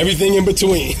 Yeah. And everything in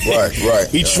between.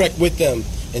 Right. We trek with them.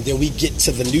 And then we get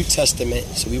to the New Testament.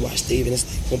 So we watch David, and it's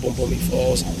like, boom, boom, boom, he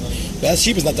falls.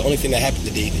 Bathsheba's not the only thing that happened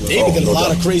to David. David did a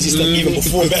lot of crazy stuff even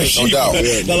before Bathsheba. No doubt.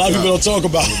 That a lot of people don't talk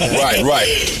about.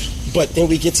 Right. But then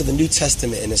we get to the New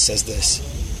Testament, and it says this,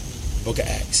 Book of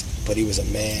Acts. But he was a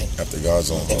man after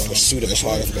God's own heart. In pursuit of the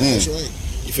heart of God. That's right.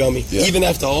 You feel me? Yeah. Even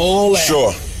after all that,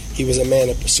 sure, he was a man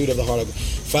in pursuit of the heart of God.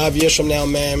 5 years from now,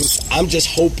 man, I'm just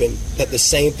hoping that the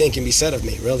same thing can be said of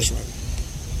me, really.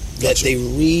 That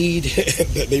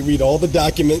they read all the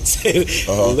documents,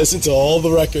 listen to all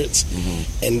the records,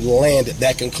 and land at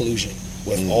that conclusion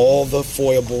with all the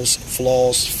foibles,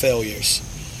 flaws, failures.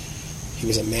 He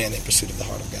was a man in pursuit of the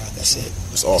heart of God. That's it.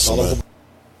 That's awesome, man.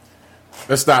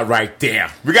 Let's stop right there.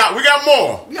 We got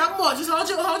more. We got more. Just hold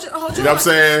your. You know what I'm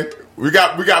saying? We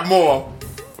got more.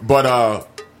 But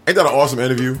ain't that an awesome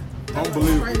interview?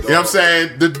 Unbelievable. You know what I'm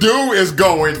saying? The dude is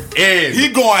going in. He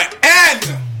going in.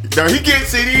 No, he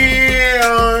gets it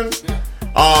in.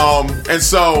 And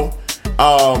so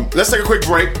let's take a quick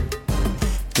break. You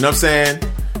know what I'm saying?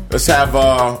 Let's have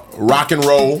rock and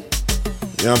roll.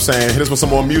 You know what I'm saying? Hit us with some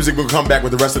more music. We'll come back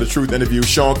with the rest of the Truth interview.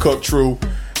 Sean Cook, True,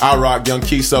 I Rock, Young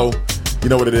Kiso. You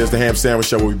know what it is, the Ham Sandwich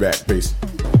Show. We'll be back. Peace.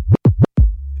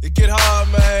 It get hard,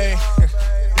 man.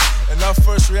 And our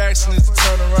first reaction is to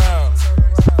turn around.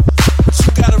 But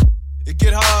you gotta. It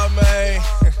get hard, man.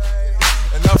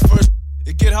 And our first.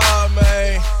 It get hard,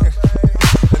 man.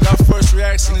 And our first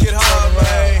reaction is to turn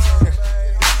around.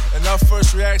 And our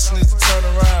first reaction is to turn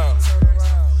around.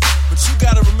 But you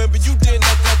gotta remember, you didn't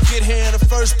let that get here in the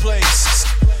first place.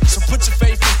 So put your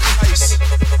faith in Christ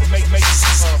and make it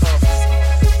simple.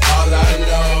 All I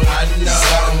know is I've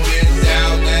been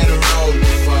down that road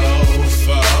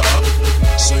before.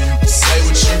 So you can say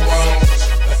what you want,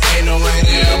 but ain't no way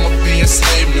that I'ma be a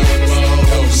slave no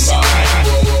more. So I ain't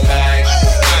going back.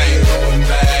 I ain't going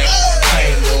back.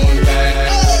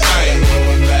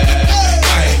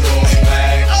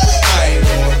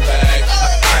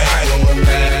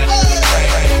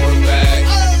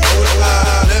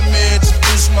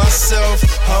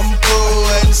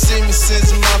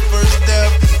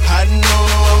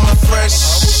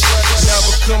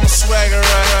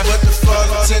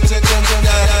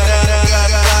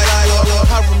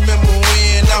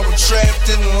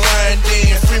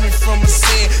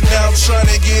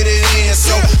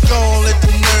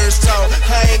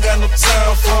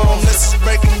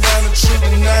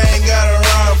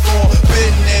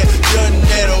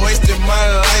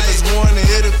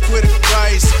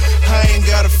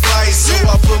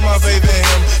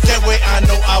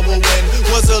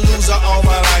 all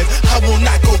my life. I will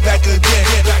not go back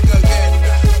again.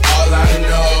 All I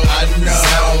know is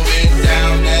I've been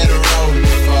down that road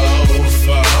before.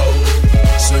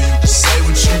 So you can say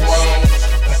what you want,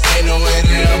 but ain't no way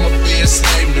that I'ma be a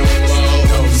slave no more.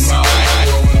 I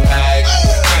ain't going back.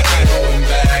 I ain't going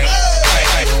back.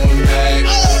 I ain't going back.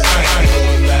 I ain't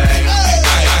going back.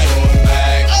 I ain't going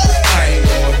back. I ain't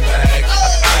going back.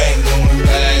 I ain't going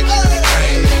back. I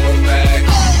ain't going back.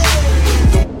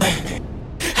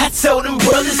 I told them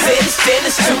brothers that it's still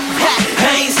is true.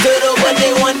 I ain't stood up when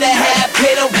they want to have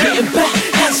pit, I'm getting back.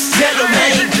 I just tell them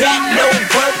I ain't got no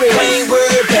worry. I ain't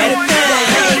worried about it.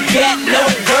 I ain't got no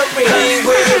worry. I ain't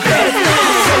worried about it. I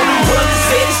told them brothers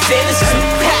that it's still is true.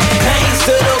 I ain't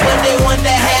stood up when they want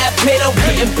to have pit, I'm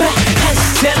getting back. I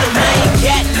just tell them I ain't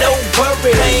got no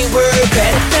worry. I ain't worried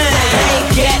about it. I ain't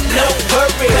got no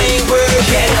worry. I ain't worried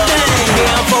about it.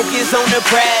 Yeah, I'm focused on the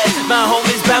prize. My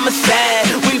homies by my side.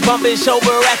 We bumpin' show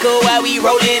Baraka while we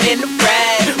rollin' in the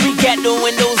ride. We got the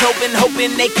windows open,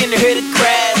 hoping they can hear the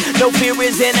crash. No fear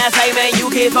is in us, hey man, you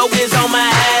can focus on my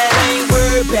eyes. I ain't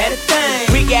worried about a thing.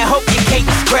 We got hope you can't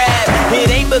describe. It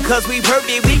ain't because we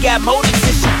perfect, we got motives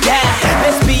since you died.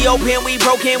 Let's be open, we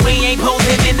broken, we ain't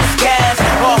posing in the skies.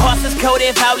 Our hearts is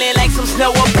coated, falling like some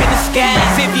snow up in the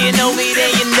skies. If you know me, then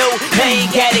you know I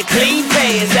ain't got it clean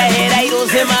past. I had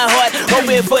idols in my heart,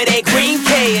 hoping for that green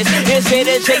cash. Instead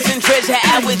of chasing treasure,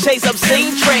 I would chase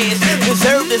obscene trash.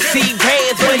 Deserve to see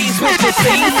grass, but he's switching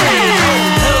scenes.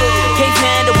 Can't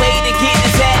find a way to get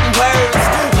this out in words,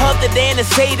 other than to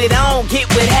say that I don't get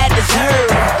what I deserve.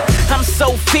 I'm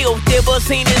so filthy, but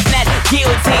seen as not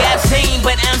guilty. I've seen,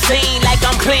 but I'm seen like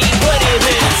I'm clean. What it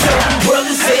is? So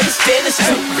brothers said it's still is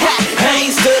true. I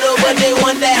ain't stood up, but they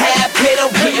want to have pit,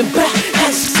 I'm getting back. I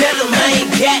just tell them I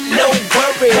ain't got no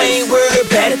worry. I ain't worried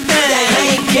about a thing.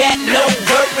 I ain't got no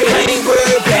worry. I ain't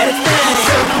worried about a thing.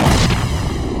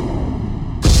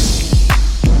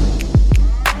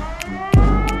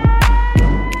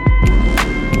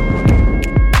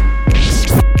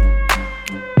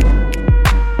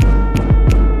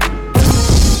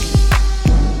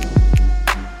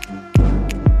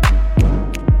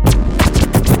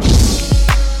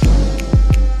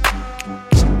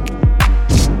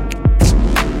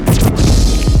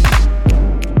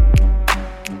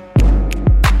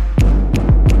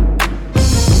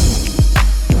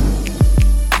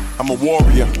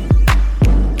 Warrior.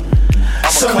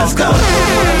 So let's go.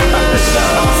 Let's go.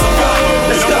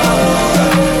 Let's go.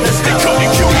 Let's go. They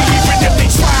couldn't kill me even if they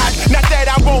tried. Not that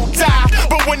I won't die,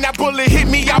 but when that bullet hit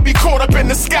me, I'll be caught up in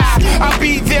the sky. I'll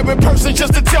be there in person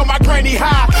just to tell my granny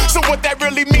hi. So what that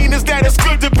really means is that it's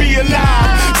good to be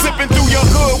alive. Zipping through your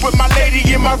hood with my lady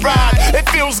in my ride. It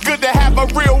feels good to have a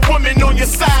real woman on your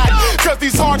side. Cause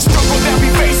these hard struggles that we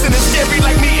facing is scary,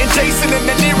 like me and Jason. And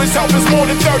the nearest help is more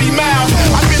than 30 miles.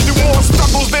 I've been through more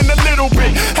struggles than a little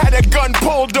bit. Had a gun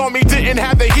pulled on me, didn't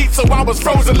have the heat, so I was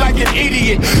frozen like an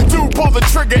idiot. Dude pulled the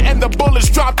trigger and the bullets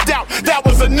dropped out. That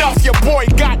was enough, your boy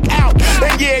got out.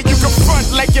 And yeah, you can front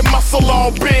like your muscle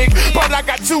all big, but I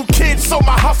got 2 kids, so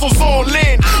my hustle's all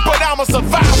in. But I'm a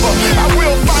survivor, I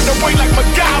will find a way like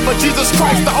MacGyver. Jesus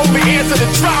Christ, the only answer to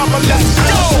drama. Let's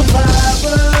go.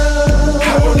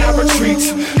 I will not retreat,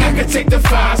 I can take the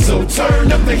fire, so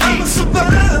turn up the heat. I'm a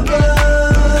survivor.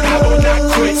 I will not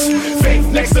quit, faith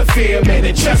next to fear, man,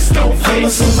 it just don't fit. I'm a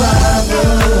survivor.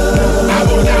 I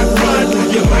will not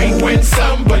run, you might win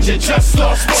some, but you just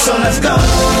lost one. So let's go.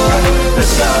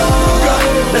 Let's go.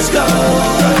 Let's go.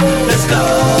 Let's go.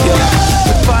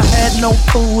 If I had no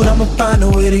food, I'ma find a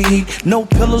way to eat. No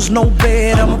pillows, no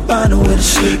bed, I'ma find a way to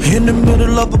sleep. In the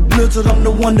middle of a blizzard, I'm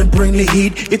the one to bring the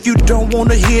heat. If you don't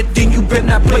wanna hit, then you better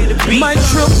not play the beat. Might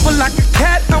triple like a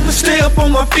cat, I'ma stay up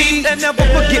on my feet. And never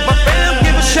forget my fam,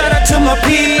 give a shout out to my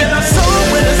P. And I saw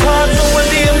it when it's hard, so one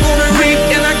day I'm gonna reap.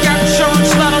 And I got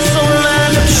insurance, lot of soul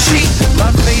line up the sheet.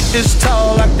 My faith is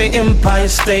tall like the Empire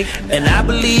State, and I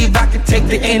believe I can take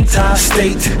the entire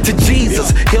state to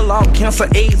Jesus. Heal all cancer,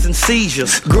 AIDS, and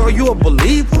seizures. Girl, you a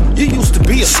believer? You used to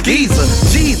be a skeezer.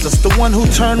 Jesus, the one who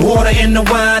turned water into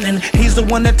wine, and he's the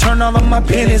one that turned all of my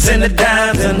pennies into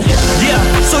dimes. And yeah,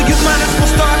 so you might as well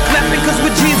start clapping, cause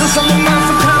with Jesus I'ma find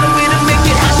some kind of way to make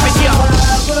it happen, yo.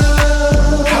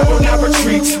 I will not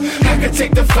retreat, I can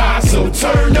take the fire, so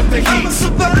turn up the heat. I'm a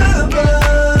survivor.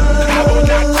 I will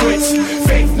not quit,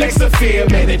 faith next to fear,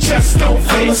 man, it just don't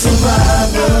fit. I'm a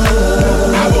survivor.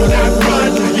 I will not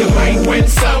run, you might win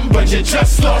some, but you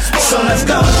just lost one. So let's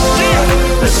go.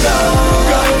 Let's go.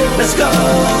 Let's go.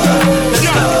 Let's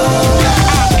go.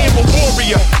 I am a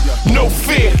warrior, no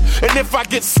fear, and And if I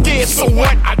get scared, so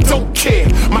what? I don't care.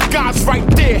 My God's right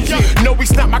there. No,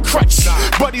 he's not my crutch,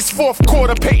 but he's fourth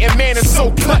quarter Peyton Manning so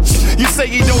clutch. You say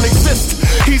he don't exist,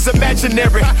 he's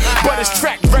imaginary, but his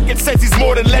track record says he's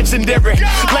more than legendary.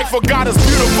 Life for God is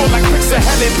beautiful like Prince of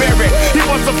Halle Berry. He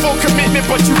wants a full commitment,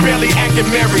 but you barely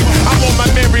acting married. I'm on my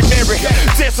Mary,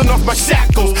 dancing off my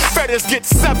shackles. Fetters get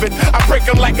 7, I break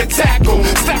him like a tackle,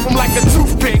 slap him like a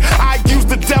toothpick. I use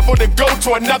the devil to go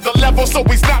to another level, so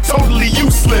he's not totally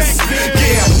useless.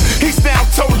 Yeah, he's now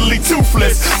totally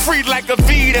toothless, freed like a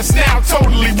V that's now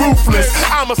totally ruthless.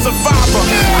 I'm a survivor,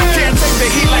 I can't take the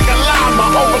heat like a llama,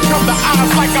 overcome the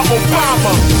odds like I'm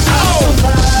Obama. Oh,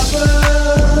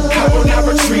 I will not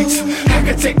retreat, I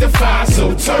can take the fire,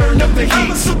 so turn up the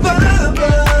heat.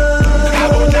 I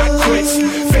will not quit,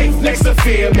 faith next to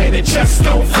fear, man, it just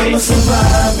don't fit. I'm a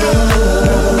survivor,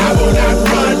 I will not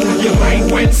run, you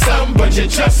might win some, but you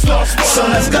just lost one. So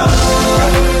let's go,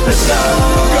 let's go,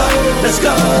 let's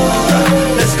go,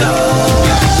 let's go.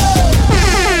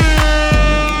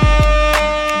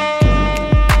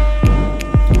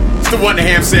 The One the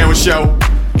Ham Sandwich Show.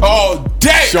 All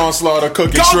day. Sean Slaughter,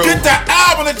 Cookie Go True. get that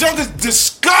album. The junk is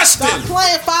disgusting. Stop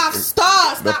playing 5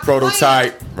 stars. The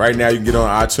prototype. Right now you can get on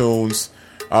iTunes.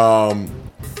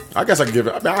 I guess I can give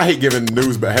it. I mean, I hate giving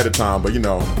news ahead of time, but you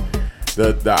know,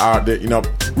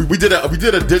 we did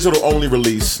a digital only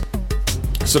release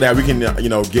so that we can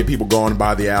get people going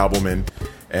by the album and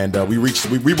we were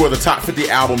the top 50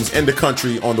 albums in the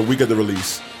country on the week of the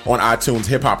release on iTunes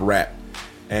hip hop rap,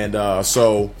 and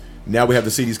so. Now we have the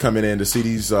CDs coming in. The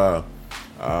CDs,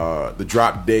 the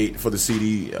drop date for the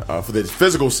CD, for the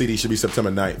physical CD should be September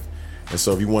 9th. And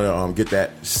so if you want to get that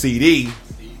CD, you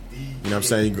know what I'm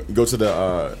saying, you go to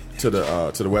the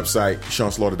website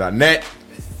SeanSlaughter.net,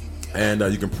 and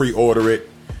you can pre-order it.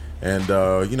 And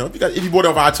if you bought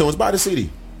it off iTunes, buy the CD. You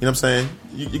know what I'm saying?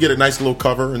 You get a nice little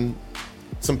cover and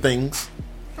some things.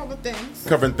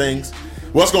 Covering things.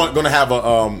 Well, it's going to have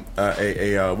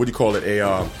a what do you call it?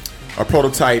 A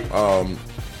prototype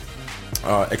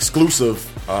exclusive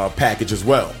package as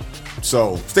well.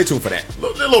 So stay tuned for that.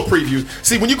 Little previews.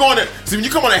 See, when you come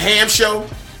on a ham show,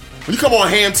 when you come on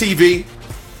Ham TV,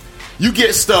 you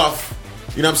get stuff.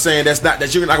 You know what I'm saying?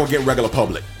 That you're not gonna get in regular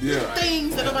public. Yeah.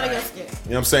 Things that nobody else gets.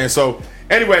 You know what I'm saying? So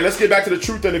anyway, let's get back to the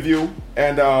truth interview,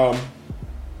 and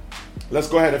let's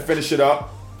go ahead and finish it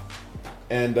up.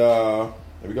 And there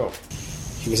we go.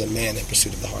 He was a man in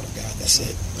pursuit of the heart of God. That's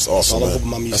it. That's awesome. That's all I'm hoping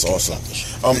my music That's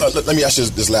awesome. Let me ask you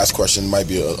this last question. It might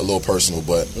be a little personal,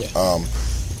 but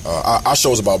our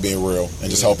show is about being real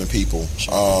and just helping people.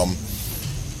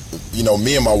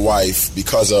 Me and my wife,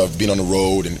 because of being on the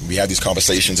road, and we have these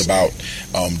conversations about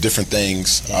different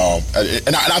things.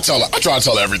 And I try to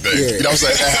tell her everything. Yeah. You know what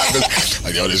I'm saying? That happens.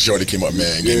 Like, yo, this shorty came up,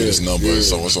 man, gave me this number,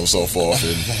 so on and so forth.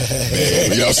 And,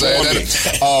 man, you know what I'm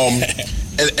saying?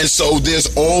 And so there's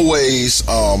always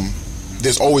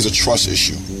a trust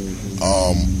issue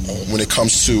when it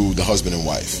comes to the husband and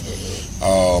wife.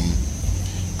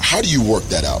 How do you work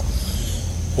that out?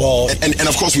 Well, and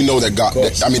of course we know that God.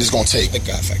 It's going to take the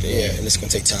God factor, and it's going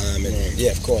to take time, and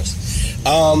of course.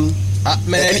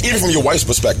 Man, and even from your wife's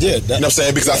perspective, you know what I'm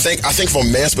saying? Because I think from a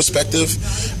man's perspective,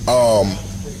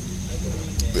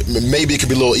 maybe it could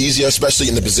be a little easier, especially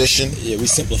in the position. Yeah, we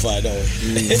simplified that.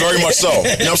 Very much so. You know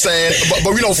what I'm saying?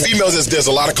 But we know females, there's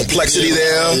a lot of complexity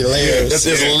there. Layers.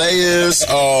 There's layers.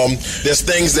 There's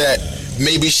things that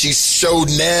maybe she showed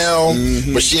now,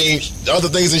 but she ain't other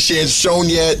things that she ain't shown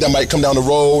yet that might come down the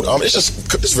road.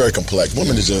 It's very complex. The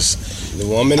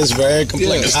woman is very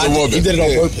complex. It's the woman. He did it on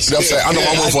purpose. You know what I'm saying? I know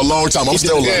I'm on for a long time. I'm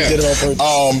still learning. He did it on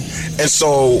purpose. And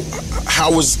so,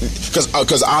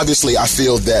 because obviously I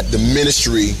feel that the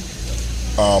ministry,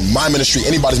 my ministry,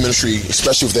 anybody's ministry,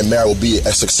 especially if they're married, will be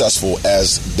as successful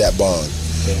as that bond.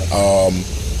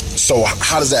 So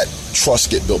how does that trust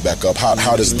get built back up?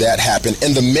 How does that happen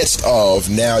in the midst of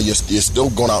now you're still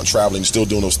going out and traveling, you're still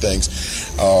doing those things?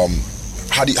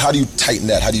 How do you tighten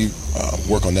that? How do you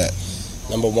work on that?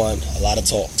 Number one, a lot of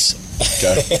talks.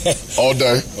 Okay. All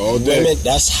day. Women,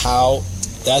 that's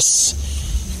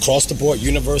across the board,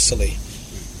 universally.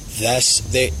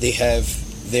 They have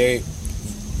their I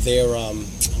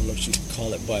don't know what you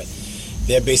call it, but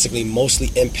they're basically mostly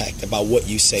impacted by what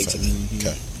you say to them.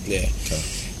 Okay. Yeah. Okay.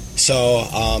 So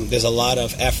there's a lot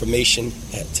of affirmation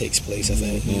that takes place, I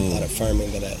think. A lot of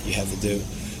affirming that you have to do.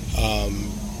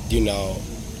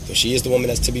 She is the woman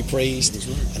that's to be praised.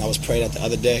 And I was praying that the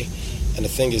other day. And the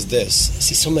thing is this.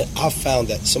 I've found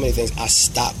that so many things I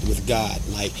stopped with God.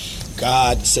 Like,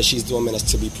 God says she's the woman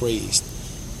that's to be praised.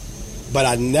 but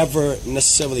I never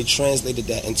necessarily translated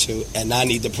that into, and I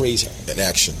need to praise her. In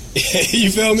action.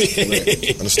 You feel me?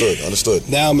 Right. Understood.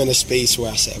 Now I'm in a space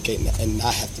where I say, okay, and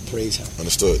I have to praise her.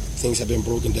 Understood. Things have been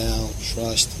broken down,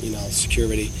 trust,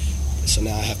 security. So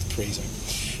now I have to praise her.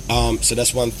 So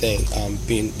that's one thing,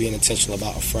 being intentional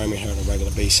about affirming her on a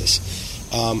regular basis.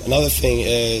 Another thing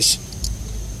is,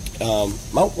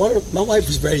 my wife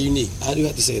is very unique. I do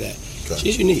have to say that. Okay.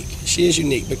 She's unique. She is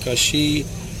unique because she,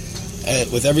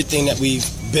 with everything that we've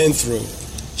been through,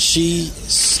 she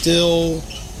still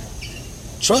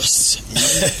trusts.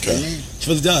 Okay. She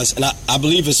really does. And I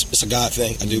believe it's a God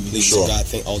thing. I do believe it's a God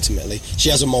thing ultimately. She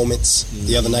has her moments.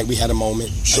 The other night we had a moment,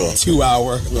 a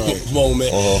 2-hour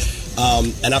moment.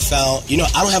 And I found, I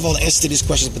don't have all the answers to these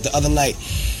questions, but the other night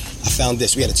I found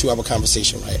this. We had a 2-hour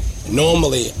conversation, right?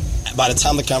 Normally, by the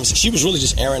time of the conversation, she was really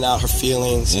just airing out her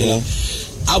feelings,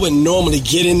 I would normally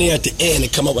get in there at the end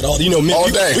and come up with all, men. All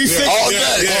day. We fixed all it.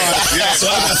 day. Yeah. So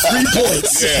I got 3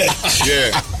 points. Yeah.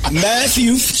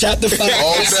 Matthew chapter 5,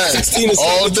 all day. 16 and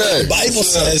 17. All day. The Bible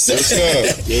says.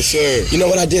 Yes, sir. You know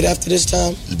what I did after this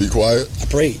time? You be quiet? I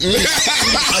prayed.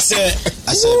 I said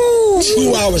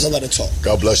 2 hours I let her talk.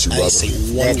 God bless you, brother. I didn't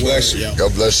say one word.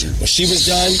 God bless you. When she was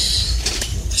done,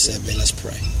 I said, man, let's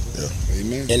pray. Yeah.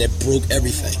 Amen. And it broke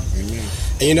everything. Amen.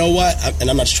 And you know what? And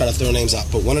I'm not just trying to throw names out,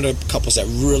 but one of the couples that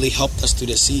really helped us through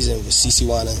this season was Cece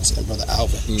Winans and Brother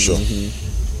Alvin. Sure.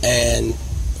 And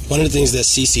one of the things that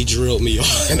Cece drilled me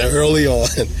on early on,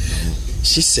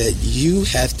 she said, you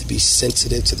have to be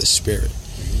sensitive to the Spirit.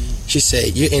 She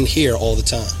said, you're in here all the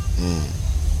time.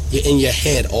 You're in your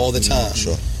head all the time.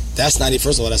 Sure. That's not,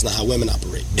 first of all, that's not how women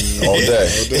operate. All day.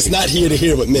 It's not here to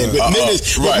hear with men. With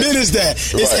men is that.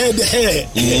 It's head to head.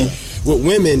 With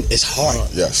women, it's heart.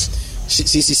 Yes.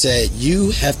 Cece said,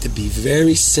 you have to be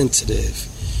very sensitive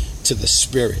to the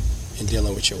Spirit in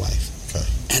dealing with your wife. Okay.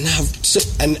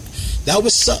 And that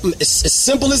was something, as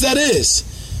simple as that is,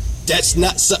 that's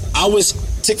not, I was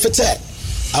tick for tack.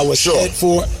 I was head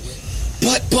for,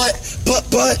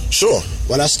 but. Sure.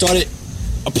 When I started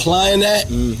applying that,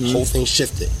 whole thing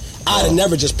shifted. I'd have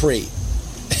never just prayed.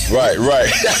 Right. You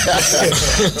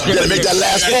gotta make that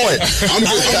last point. I'm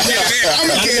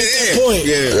gonna get it in. Point.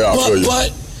 Yeah, I feel you.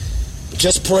 But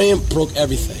just praying broke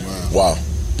everything. Wow.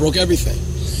 Broke everything.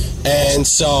 And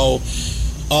so,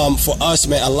 for us,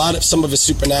 man, some of it's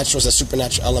supernatural, is a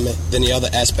supernatural element. Then the other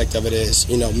aspect of it is,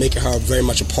 making her very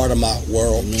much a part of my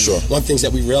world. Sure. One of the things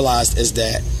that we realized is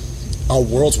that our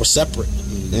worlds were separate.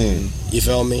 You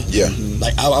feel me? Yeah.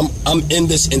 Like I'm in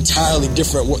this entirely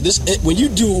different world. When you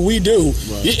do what we do,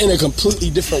 you're in a completely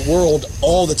different world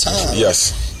all the time.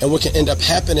 Yes. And what can end up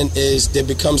happening is there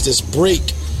becomes this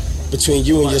break between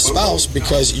you and your spouse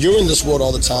because you're in this world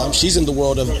all the time. She's in the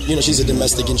world of, she's a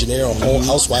domestic engineer or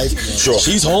housewife. Sure.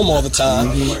 She's home all the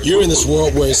time. You're in this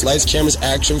world where it's lights, cameras,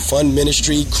 action, fun,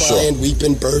 ministry, crying,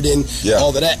 weeping, burden, all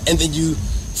of that. And then you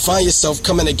find yourself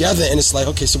coming together and it's like,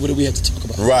 okay, so what do we have to talk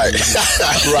about? Right.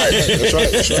 That's right.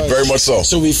 Very much so.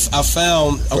 So I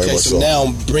found, okay, so now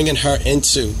I'm bringing her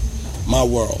into my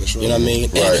world. You know what I mean?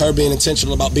 And her being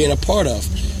intentional about being a part of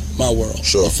my world.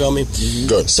 Sure. You feel me?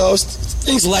 Good. So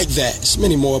things like that. It's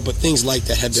many more, but things like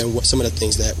that have been some of the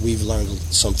things that we've learned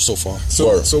so far.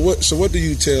 So what do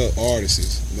you tell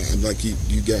artists like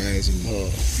you guys and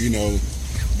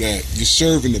that you're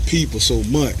serving the people so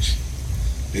much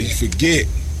that you forget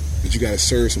that you got to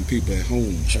serve some people at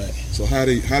home. That's right. So how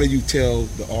do you tell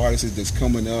the artists that's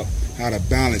coming up how to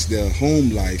balance their home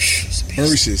life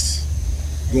versus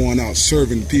going out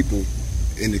serving people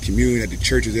in the community, at the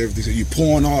churches, everything? So you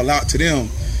pouring all out to them.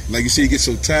 Like you say, you get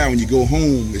so tired when you go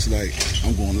home. It's like,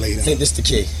 I'm going to lay down. I think this is the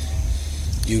key.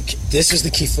 This is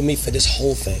the key for me for this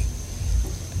whole thing.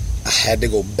 I had to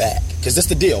go back because that's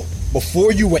the deal.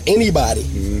 Before you were anybody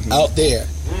out there,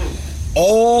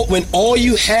 when all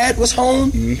you had was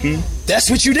home, that's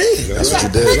what you did. That's what you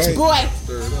did. Boy.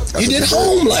 You did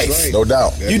home life. No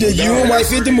doubt. You did you and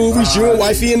wifey at the movies, you and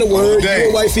wifey in the Word, you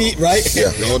and wifey, right?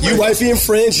 Yeah. You wifey and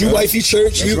friends, you wifey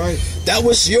church. That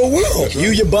was your world. You,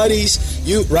 your buddies,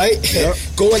 right?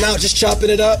 Going out, just chopping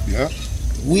it up. Yeah.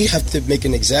 We have to make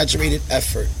an exaggerated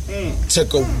effort to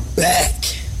go back.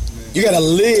 You got to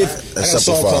live. I got a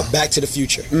song called Back to the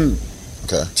Future.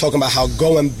 Okay. Talking about how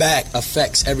going back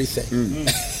affects everything.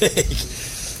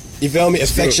 You feel me?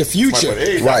 Affects your future.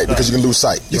 Right, because you can lose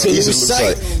sight. You can lose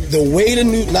sight. The way to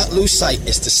not lose sight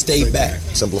is to stay back.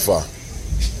 Simplify.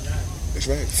 That's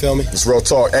right. Feel me? It's real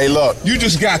talk. Hey, look. You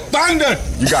just got thunder.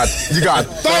 You got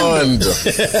thunder.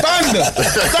 Thundercat.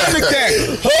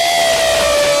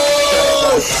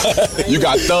 You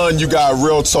got thunder. You got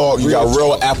real talk. You got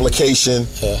real application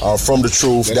from the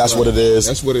truth. That's what it is.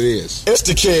 That's what it is. It's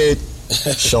the kid.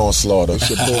 Sean Slaughter. It's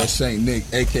your boy Saint Nick,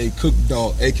 a.k.a. Cook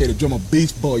Dog, a.k.a. the drummer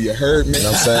Beast Boy. You heard me? You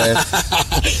know what I'm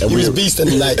saying? He was beasting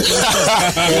tonight.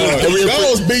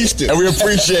 And we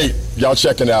appreciate y'all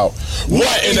checking out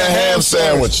What in the Ham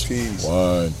Sandwich. Peace.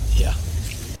 One. Yeah.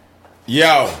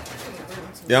 Yo.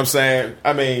 You know what I'm saying?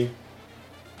 I mean,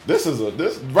 this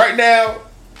right now,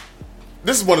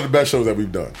 this is one of the best shows that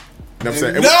we've done. You know what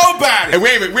I'm saying? Nobody. And we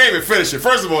ain't even finished it.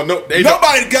 First of all, nobody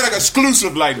got an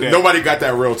exclusive like that. Nobody got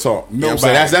that real talk. You know what I'm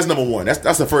saying? Nobody. That's number one.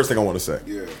 That's the first thing I want to say.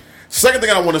 Yeah. Second thing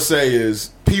I want to say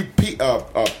is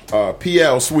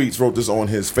PL Sweets wrote this on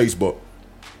his Facebook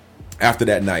after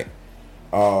that night.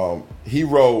 He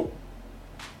wrote,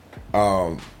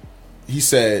 he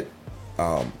said,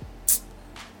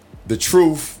 the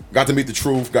truth, got to meet the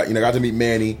truth, got to meet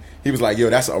Manny. He was like,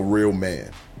 yo, that's a real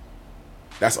man.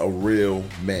 That's a real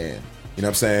man. You know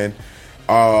what I'm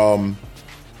saying?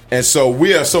 And so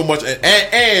we are so much,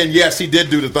 and yes, he did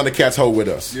do the Thundercats whole with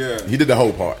us. Yeah. He did the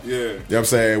whole part. Yeah. You know what I'm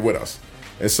saying? With us.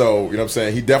 And so, you know what I'm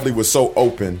saying? He definitely was so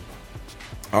open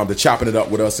to chopping it up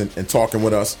with us and talking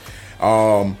with us.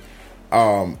 When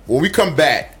we come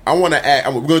back, I want to ask,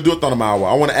 we're going to do a Thunder Mile.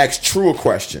 I want to ask True a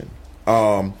question.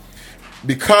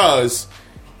 Because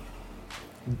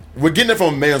we're getting it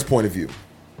from a man's point of view.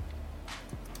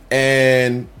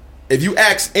 And if you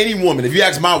ask any woman, if you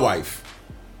ask my wife,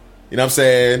 you know what I'm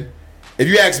saying? If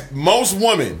you ask most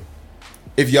women,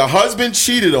 if your husband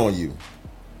cheated on you,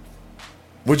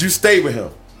 would you stay with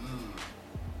him?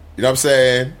 You know what I'm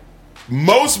saying?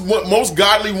 Most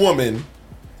godly women,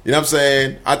 you know what I'm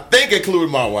saying? I think including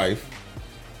my wife,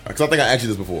 because I think I asked you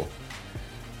this before.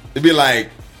 It'd be like,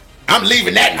 I'm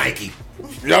leaving that Nike.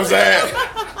 You know what I'm saying?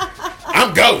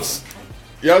 I'm ghost.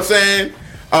 You know what I'm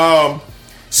saying?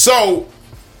 So,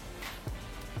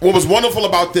 what was wonderful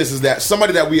about this is that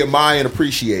somebody that we admire and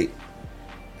appreciate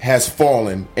has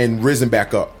fallen and risen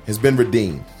back up, has been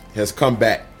redeemed, has come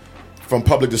back from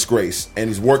public disgrace, and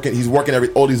he's working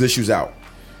all these issues out.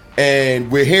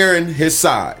 And we're hearing his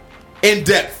side, in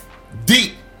depth,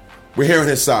 deep. We're hearing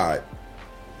his side.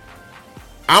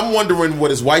 I'm wondering what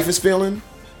his wife is feeling.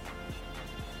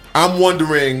 I'm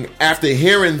wondering, after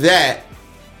hearing that,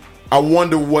 I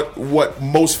wonder what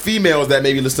most females that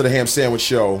maybe listen to the Ham Sandwich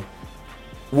Show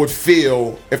would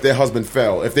feel if their husband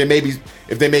fell. If they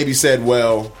maybe said,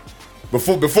 well,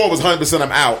 before it was 100%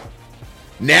 I'm out.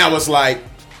 Now it's like,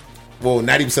 well,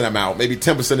 90% I'm out. Maybe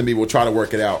 10% of me will try to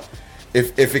work it out.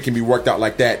 If it can be worked out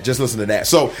like that, just listen to that.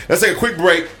 So let's take a quick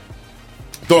break.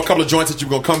 Throw a couple of joints at you.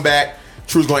 We're going to come back.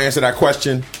 True's going to answer that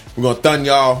question. We're going to thun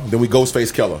y'all. Then we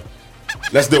Ghostface Killer.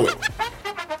 Let's do it.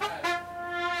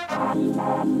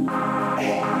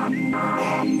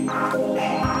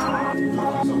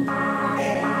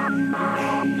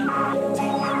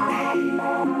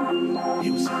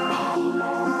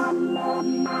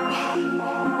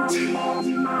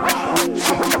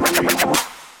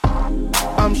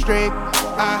 I'm straight,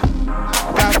 I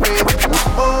got faith.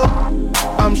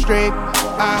 Oh, I'm straight,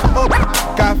 I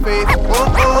got faith.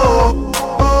 Oh, oh,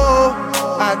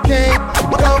 oh, I can't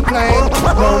complain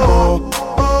no more.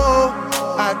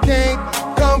 Oh, I can't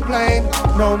complain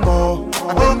no more.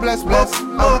 I've been blessed,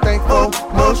 I'm thankful.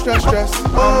 No stress,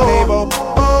 I'm able.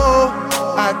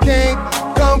 Oh, I can't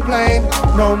complain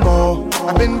no more.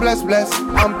 I've been blessed,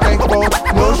 I'm thankful.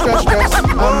 No stress,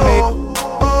 I'm able.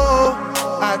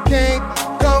 Oh, I can't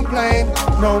complain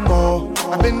no more.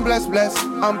 I've been blessed,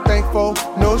 I'm thankful.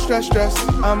 No stress,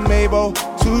 I'm able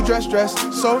to dress,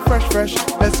 so fresh,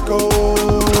 let's go.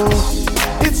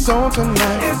 It's on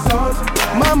tonight,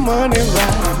 my money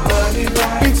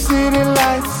right. Big city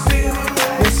lights,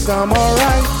 yes, I'm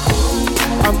alright.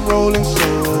 I'm rolling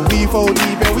slow, we fold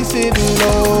deep and we sitting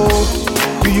low.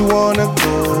 Do you wanna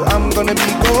go? I'm gonna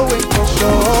be going for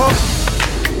sure.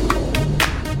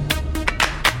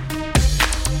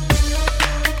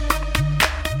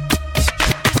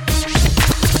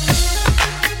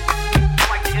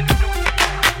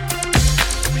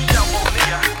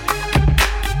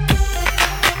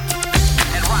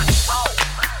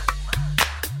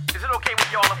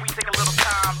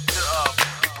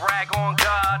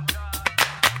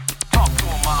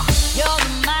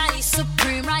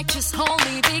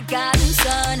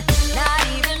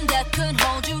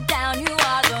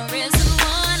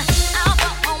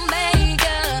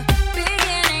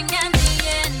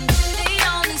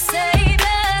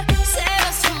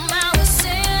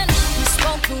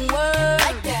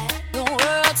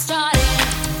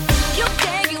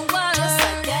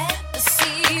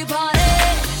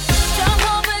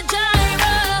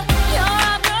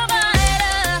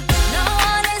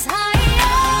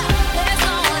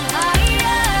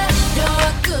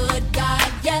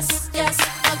 Yes,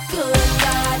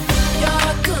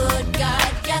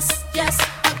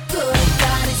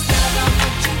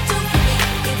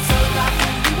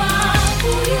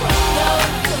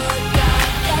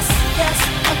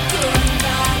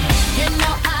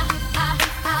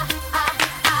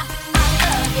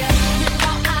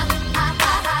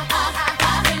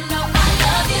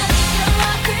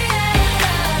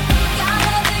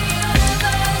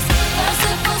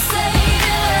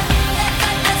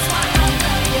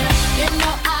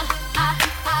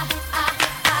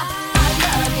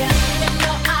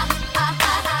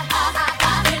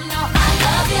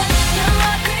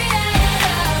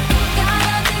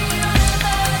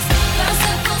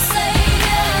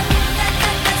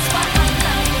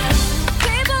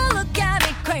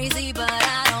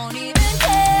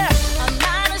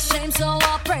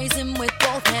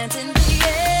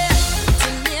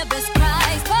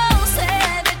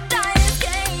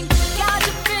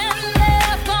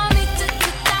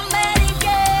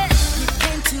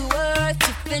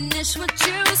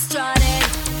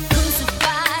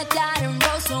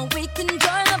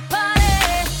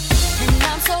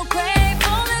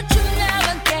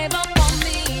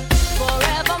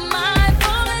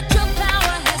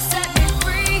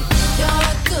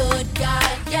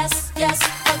 yes,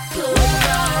 a good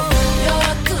God. You're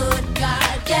a good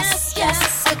God. Yes, yes,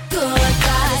 a good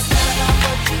God. It's not about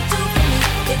what you do for me.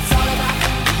 It's all about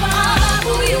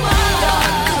who you are. You're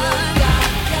a good God.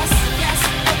 Yes, yes,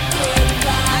 a good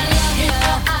God. You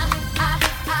know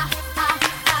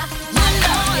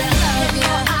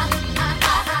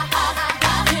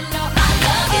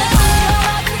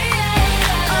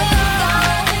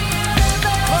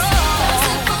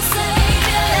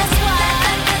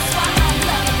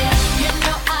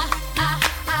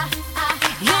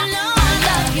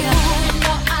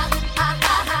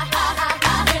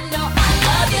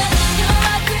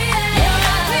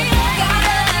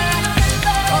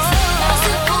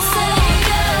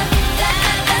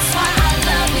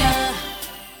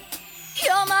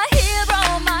you're my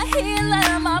hero, my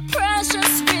healer, my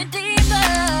precious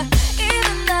redeemer.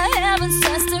 Even the heavens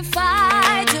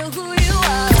testify to who you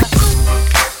are.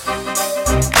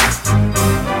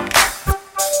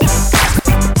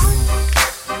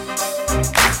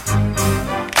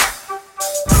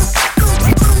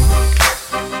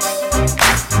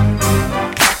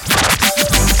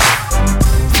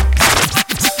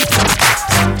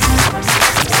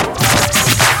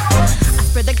 I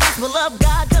spread the gospel of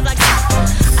God 'cause I got to.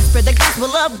 I spread the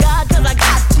gospel of God 'cause I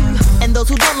got to. And those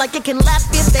who don't like it can laugh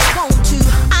if they want to.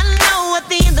 I know at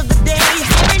the end of the day,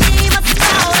 every knee must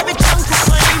bow, every tongue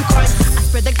proclaim Christ. I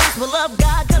spread the gospel of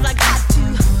God 'cause I got to.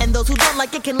 And those who don't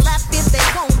like it can laugh if they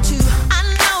want to. I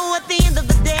know at the end of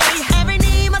the day, every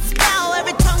knee must bow,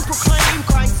 every tongue proclaim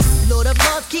Christ. Lord of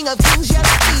Lords, King of Kings, yes,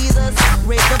 Jesus.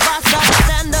 Raise the bar,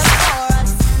 stand up for us.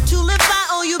 To live by,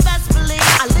 oh, you best believe.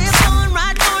 I live on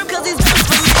right for him 'cause he's done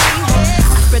for me.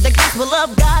 Yeah. I spread the gospel of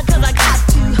God 'cause I got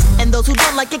to. And those who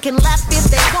don't like it can laugh if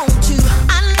they want to.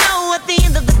 I know at the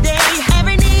end of the day,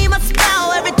 every knee must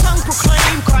bow, every tongue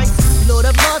proclaim Christ. Lord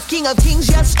of Lords, King of Kings,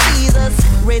 yes, Jesus.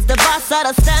 Raise the bar,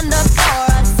 stand up for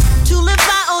us. To live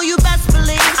by, oh, you best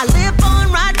believe. I live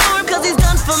on right for him 'cause he's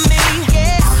done for me.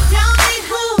 Yeah. Tell me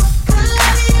who could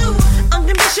love you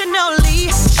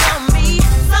unconditionally. Show me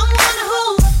someone who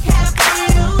cares for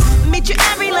you. Meet your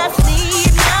every last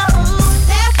need. Now,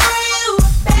 there for you,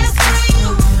 there's for you.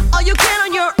 All you can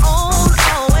on your own,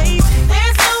 always.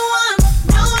 There's no one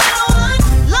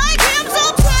like him, so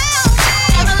tell me.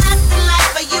 Everlasting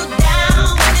life, are you down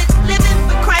with it? Living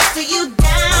for Christ, are you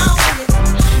down with it?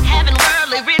 Having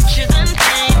worldly riches and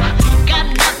fame, got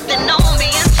nothing on me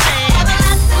and shame.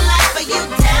 Everlasting life, are you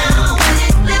down with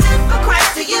it? Living for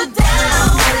Christ, are you down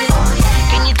with it?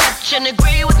 Can you touch and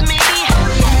agree with me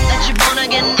that you're born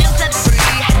again and set free?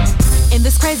 In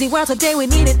this crazy world today, we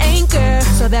need an anchor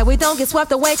so that we don't get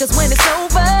swept away. 'Cause when it's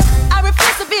over, I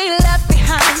refuse to be left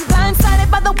behind, blindsided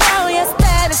by the world. Yes,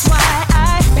 that is why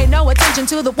I pay no attention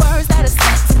to the words that are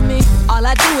said to me. All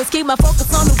I do is keep my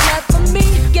focus on who's left for me.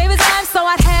 Gave his life so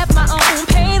I'd have my own.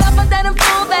 Paid up for that in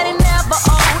full that he never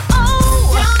owned.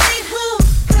 Oh, tell me who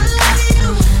could love you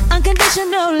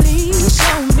unconditionally.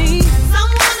 Show me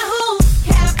someone who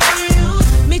cares for you.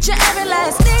 Meet your every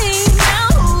last need. Now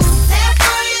who's there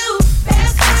for you?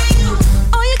 There's for you.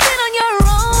 All you can on your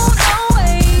own,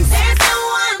 always. There's no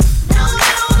one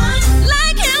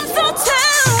like him, so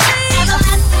tell me.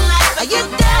 Everlasting life, are you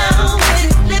down with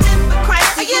it? Living for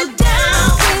Christ, are you down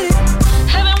with it?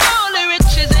 Having worldly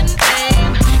riches and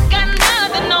fame, got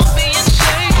nothing on me and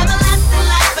shame. Everlasting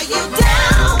life, are you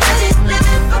down with it?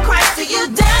 Living for Christ, are you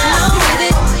down with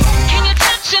it? Can you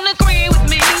touch and agree with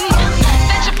me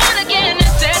that you're born again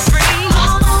and set free?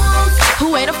 Who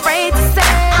ain't afraid to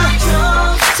say,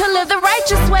 to live the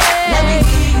righteous way? Let me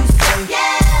hear you say,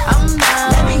 yeah. I'm down.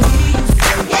 Let me hear you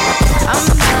say, yeah. I'm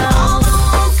down.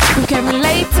 Who can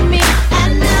relate to me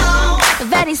and know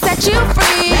that he set you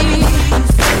free? Let me hear you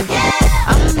say,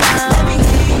 yeah. I'm down. Let me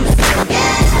hear you say,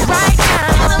 yeah. Right now.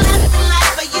 Everlasting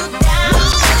life, are you down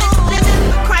with it? Living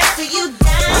for Christ, are you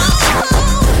down?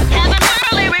 Having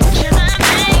worldly riches and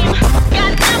fame,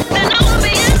 got nothing on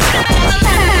me and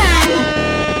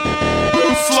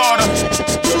Slaughter.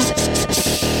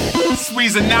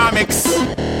 Squeezonomics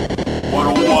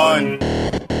 101.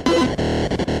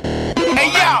 Hey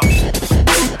yo!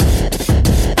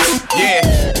 Yeah.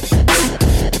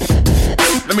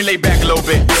 Let me lay back a little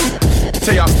bit.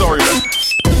 Tell y'all a story, man.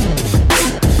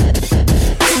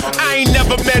 I ain't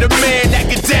never met a man that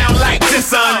get down like this,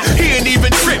 son. He ain't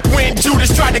even trip when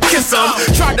Judas tried to kiss him.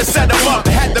 Tried to set him up,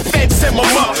 had the feds set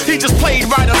him up. He just played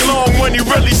right along when he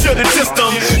really should've dissed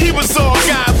him. He was all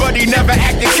God, but he never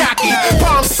acted cocky.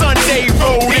 Palm Sunday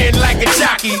rolled in like a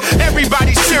jockey.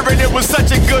 Everybody cheering, it was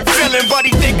such a good feeling. But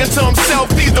he thinking to himself,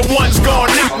 these the ones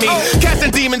gonna knock me.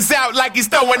 Casting demons out like he's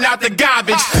throwing out the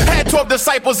garbage. Had 12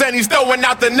 disciples and he's throwing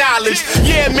out the knowledge.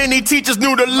 Yeah, many teachers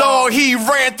knew the law. He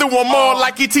ran through them all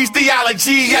like he teach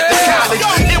theology at the college.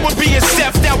 It would be a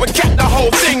Steph that would cap the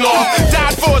whole thing off.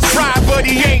 Died for his pride, but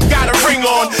he ain't got a ring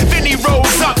on. Then he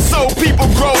rose up so people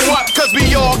grow up, cause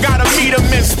we all gotta meet him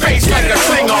in space like a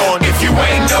Klingon. If you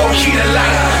ain't no heat of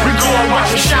light, we go and watch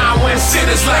him shine when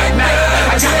sinners like night.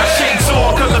 I got my shades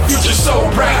on cause the future's so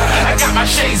bright. I got my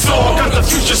shades on cause the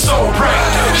future's so bright.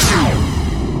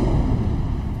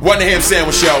 One the Ham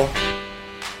Sandwich Show.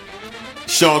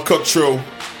 Sean Cook True.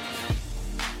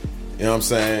 You know what I'm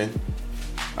saying?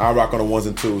 I rock on the ones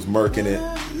and twos, Merc in it.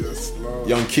 Yes, Lord.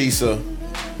 Young Keesa. You know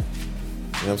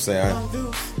what I'm saying?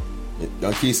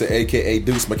 Young Keesa, aka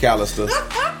Deuce McAllister.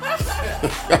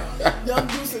 Young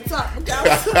Deuce and Top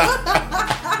McAllister.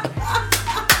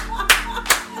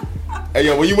 Hey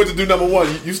yo, when you went to do number one,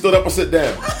 you stood up or sit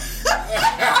down?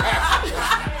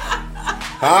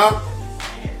 Huh?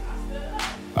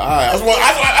 Alright,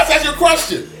 that's asking you a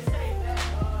question.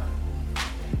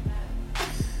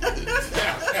 You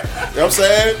know what I'm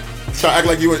saying? Try to act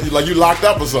like you locked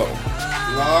up or something.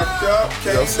 Locked up,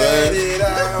 can't let it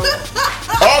out.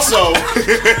 Also,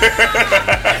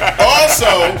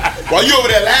 while you over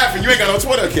there laughing, you ain't got no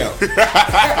Twitter account. You know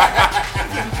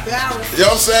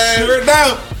what I'm saying? Sure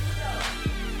don't.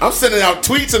 I'm sending out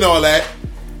tweets and all that,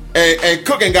 and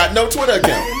Cook ain't got no Twitter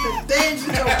account.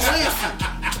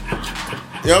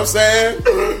 You know what I'm saying?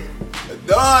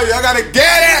 Dog, y'all gotta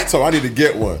get it. So I need to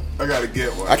get one. I gotta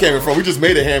get one. I can't remember. We just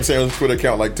made a Ham Sandwich Twitter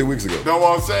account like 2 weeks ago. Know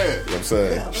what I'm saying? You know what I'm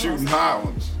saying? Shooting high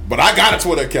ones. But I got a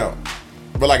Twitter account.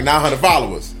 But like 900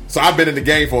 followers. So I've been in the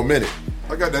game for a minute.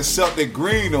 I got that Celtic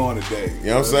green on today. You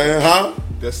know what I'm saying? Huh?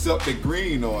 That Celtic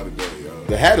green on today, yo.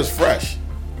 The hat is fresh.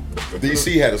 The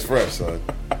DC hat is fresh, son.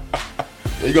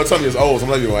 You gonna tell me it's old, so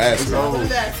I'm not even gonna ask you. Old.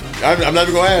 I'm not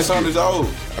even gonna ask you. It's old.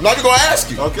 I'm not even gonna ask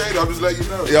you. Okay, I'm just letting you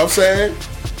know. You know what I'm saying?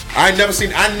 I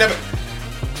never.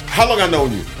 How long I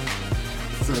known you?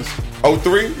 Since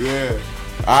 03? Yeah.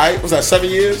 Alright, was that 7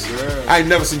 years? Yeah. I ain't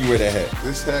never seen you wear that hat.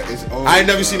 This hat is old. I ain't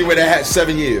never seen you wear that hat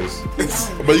 7 years.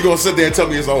 But you gonna sit there and tell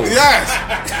me it's old? Yes.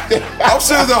 I'm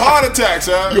sure it's a heart attack,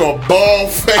 son. You a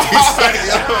bald face.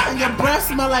 And your breath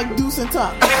smell like Deuce and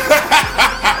Top.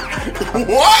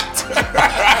 What?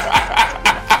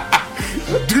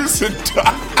 Deuce and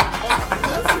Top.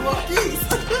 That's what Keys.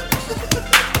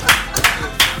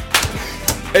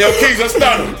 Hey, yo, Keys, let's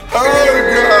start him. Oh, God.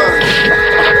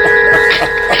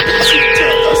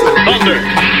 Thunder.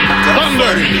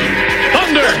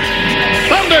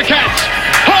 Thundercats.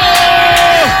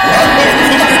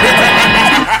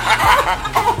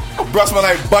 Breath smell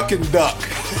like buck and duck.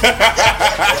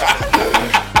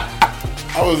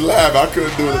 I was laughing. I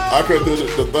couldn't do it. I couldn't do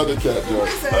the Thundercat joke.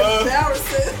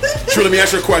 True, let me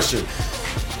ask you a question.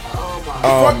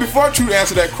 Before True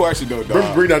answer that question, though,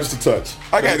 dog. Bring that just a touch.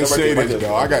 I got to say this,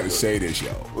 dog. I got to say this,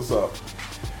 yo. What's up?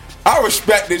 I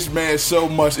respect this man so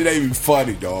much. It ain't even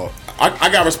funny, dog. I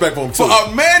got respect for him, too. For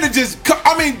a man to just, do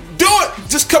it.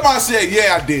 Just come out and say,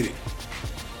 yeah, I did it.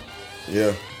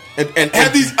 Yeah.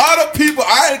 And these other people,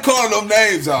 I ain't calling them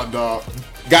names out, dog.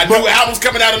 Got new albums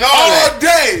coming out and all that. All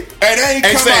day. And they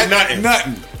ain't saying out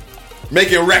nothing.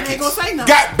 Making records. Ain't gonna say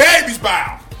nothing. Got babies by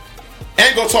them.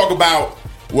 Ain't gonna talk about,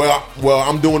 well,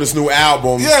 I'm doing this new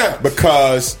album. Yeah.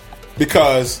 Because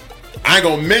I ain't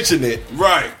gonna mention it.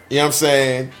 Right. You know what I'm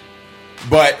saying?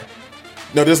 But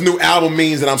no, this new album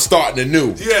means that I'm starting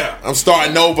anew. Yeah. I'm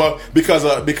starting over because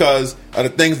of the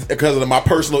things, because of my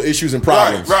personal issues and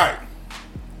problems. Right. You know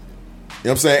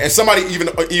what I'm saying? And somebody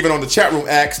even on the chat room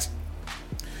asked,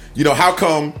 how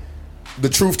come the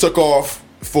Truth took off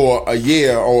for a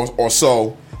year or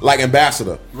so, like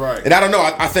Ambassador? Right. And I don't know.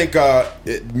 I think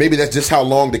maybe that's just how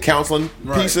long the counseling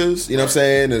piece is. You know what I'm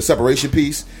saying? And the separation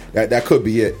piece. That could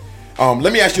be it.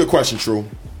 Let me ask you a question, True. You know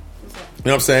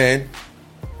what I'm saying?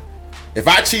 If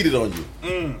I cheated on you,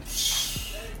 you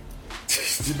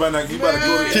better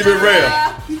go to keep it real.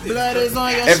 Blood is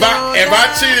on your If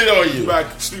I cheated on you, you better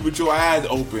sleep with your eyes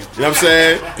open. You know what I'm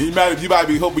saying? You might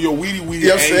be hoping your weedy You know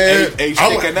what I'm saying? ain't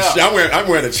sticking up. I'm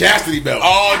wearing a chastity belt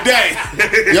all day. You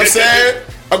know what I'm saying?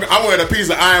 I'm wearing a piece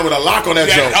of iron with a lock on that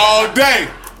joke all day.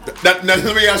 Now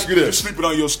let me ask you this: You're sleeping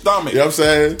on your stomach. You know what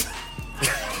I'm saying?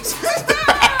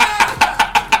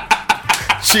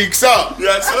 Cheeks up.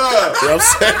 Yes, sir. You know what I'm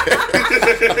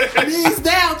saying? Knees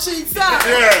down, cheeks up.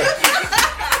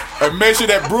 Yeah. And make sure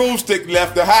that broomstick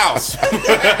left the house.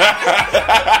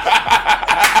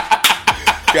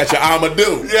 Got your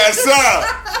Amadou. Yes, sir.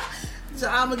 Your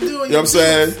Amadou. You know what I'm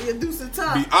saying? Your Deuce and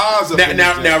Top. Be odds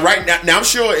now, I'm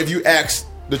sure if you asked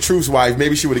the Truth's wife,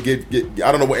 maybe she would have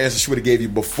I don't know what answer she would have gave you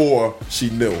before she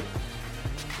knew.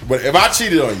 But if I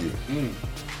cheated on you,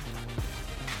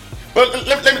 but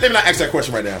let me not ask that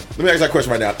question right now. Let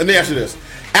me ask you this: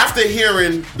 after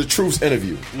hearing the Truth's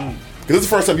interview, because this is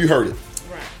the first time you heard it,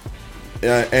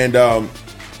 right? And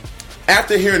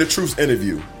after hearing the Truth's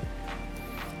interview,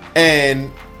 and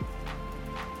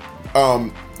I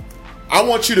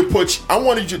want you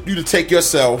to take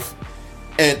yourself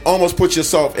and almost put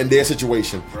yourself in their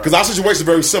situation, because our situation is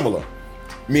very similar.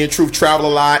 Me and Truth travel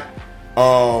a lot.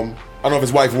 I don't know if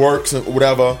his wife works or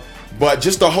whatever, but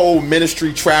just the whole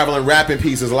ministry, traveling, rapping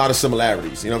piece, there's a lot of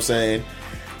similarities. You know what I'm saying?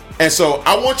 And so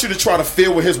I want you to try to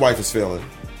feel what his wife is feeling,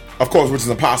 of course, which is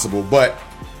impossible. But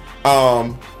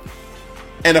and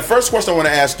the first question I want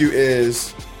to ask you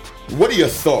is, what are your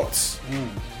thoughts?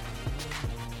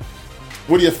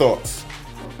 What are your thoughts?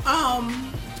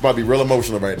 It's about to be real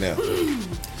emotional right now.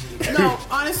 No,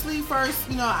 honestly, first,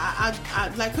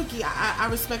 I like Cookie. I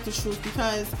respect the Truth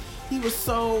because he was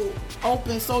so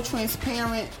open, so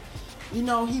transparent. He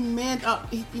manned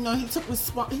up. He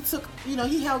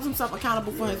held himself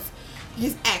accountable for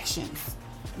his actions.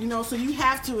 So you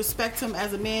have to respect him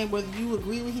as a man, whether you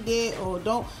agree with what he did or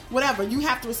don't, whatever. You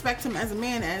have to respect him as a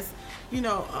man, as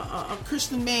a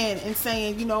Christian man, and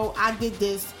saying, I did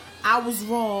this, I was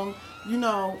wrong.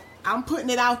 I'm putting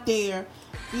it out there.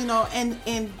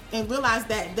 And realize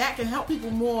that can help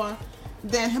people more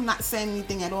than him not saying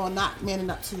anything at all, not manning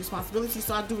up to responsibility.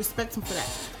 So I do respect him for that.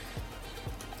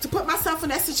 To put myself in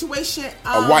that situation,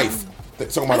 a wife.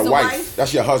 Talking about a wife.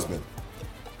 That's your husband.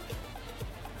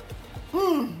 You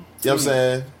know what I'm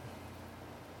saying?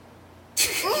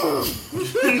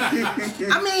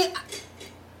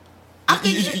 I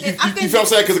think you feel what I'm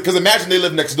saying? Because imagine they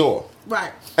live next door,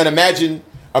 right? And imagine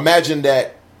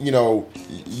that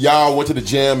y'all went to the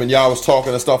gym and y'all was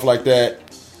talking and stuff like that.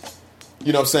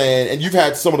 You know what I'm saying? And you've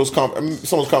had some of those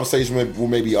conversations with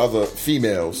maybe other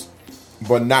females,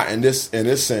 but not in this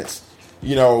sense.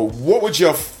 What would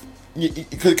your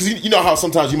because you know how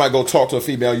sometimes you might go talk to a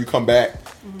female, you come back,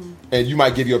 and you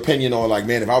might give your opinion on, like,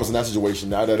 man, if I was in that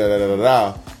situation, da da da da da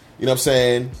da. You know what I'm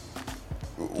saying?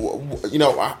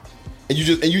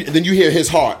 And then you hear his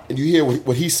heart and you hear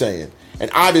what he's saying,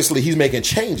 and obviously he's making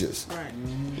changes.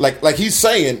 Right. Like he's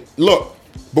saying, look,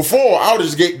 before I would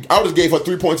just gave her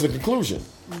 3 points of the conclusion.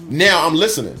 Now I'm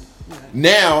listening.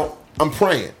 Now I'm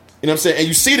praying. You know what I'm saying? And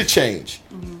you see the change.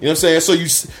 You know what I'm saying? So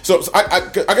I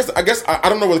guess I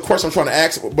don't know what the question I'm trying to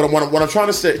ask, but what I'm trying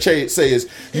to say is,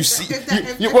 you see.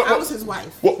 If I was his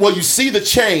wife. Well, you see the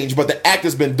change, but the act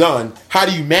has been done. How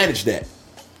do you manage that?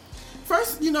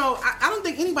 First, I don't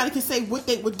think anybody can say what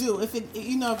they would do if if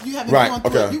you haven't gone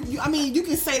through it. You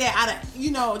can say that out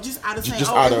of just out of saying,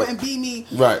 it wouldn't be me.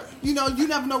 Right. You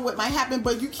never know what might happen,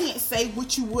 but you can't say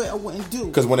what you would or wouldn't do.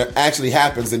 Because when it actually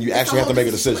happens, then you actually have to make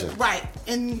a decision. Right.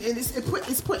 And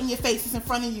it's put in your face, it's in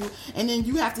front of you, and then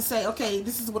you have to say, okay,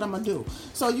 this is what I'm gonna do.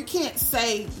 So you can't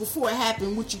say before it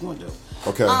happened what you're gonna do.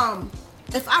 Okay.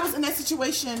 If I was in that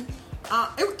situation,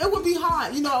 it would be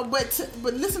hard,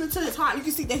 but listening to his heart, you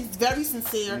can see that he's very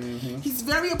sincere. He's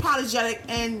very apologetic,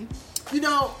 and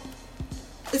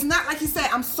it's not like he said,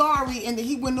 I'm sorry, and then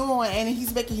he went on and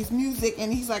he's making his music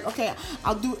and he's like, okay,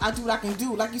 I'll do what I can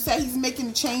do. Like you said, he's making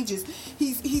the changes.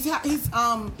 He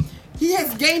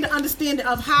has gained the understanding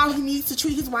of how he needs to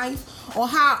treat his wife, or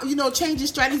how, changing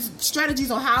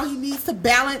strategies on how he needs to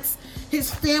balance his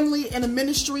family and the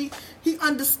ministry. He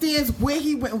understands where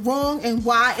he went wrong and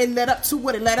why it led up to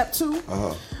what it led up to.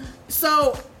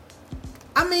 So,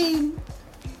 me,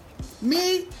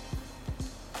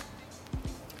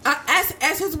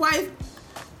 as his wife,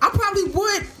 I probably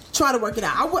would try to work it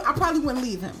out. I probably wouldn't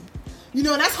leave him.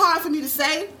 That's hard for me to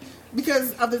say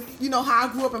because of the, how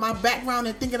I grew up in my background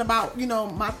and thinking about,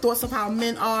 my thoughts of how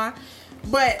men are.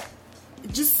 But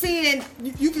just seeing,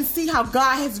 you can see how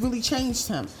God has really changed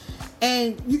him.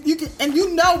 And you can, and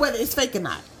whether it's fake or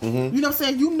not. You know what I'm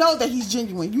saying? You know that he's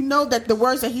genuine. You know that the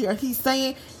words that he's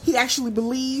saying, he actually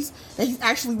believes, that he's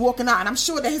actually walking out. And I'm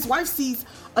sure that his wife sees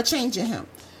a change in him.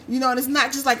 And it's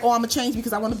not just like, oh, I'm going to change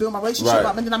because I want to build my relationship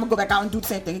up and then I'm going to go back out and do the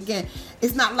same thing again.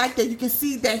 It's not like that. You can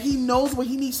see that he knows what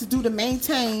he needs to do to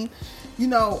maintain,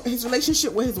 his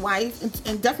relationship with his wife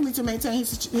and definitely to maintain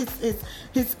his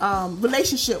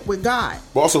relationship with God.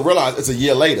 But also realize it's a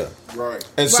year later. Right.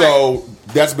 And so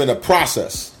that's been a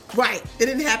process. Right. It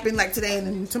didn't happen like today and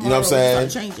then tomorrow. You know what I'm saying?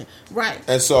 Start changing. Right.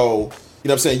 And so,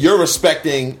 you're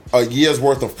respecting a year's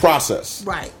worth of process.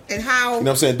 Right. And how... You know what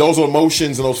I'm saying? Those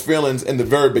emotions and those feelings in the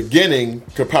very beginning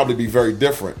could probably be very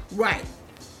different. Right.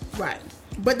 Right.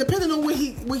 But depending on what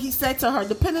he said to her,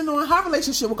 depending on her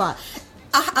relationship with God,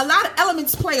 a lot of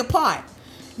elements play a part.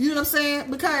 You know what I'm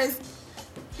saying? Because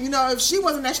You know, if she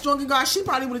wasn't that strong in God, she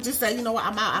probably would have just said, you know what,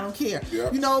 I'm out, I don't care.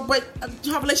 Yep. You know, but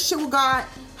her relationship with God,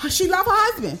 she loved her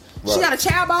husband. Right. She got a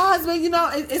child by her husband. You know,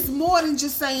 it's more than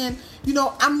just saying, you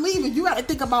know, I'm leaving. You got to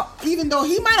think about, even though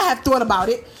he might have thought about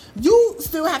it, you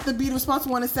still have to be the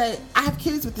responsible one and say, I have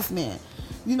kids with this man.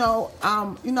 You know,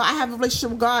 I have a relationship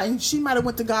with God, and she might have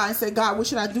went to God and said, God, what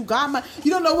should I do? God might,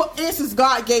 you don't know what answers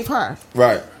God gave her.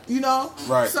 Right. You know?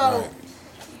 Right. So,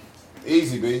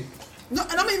 Easy, B. no,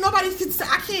 and I mean, nobody can say,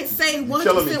 I can't say 100% what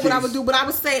I would Keith. do, but I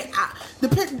would say,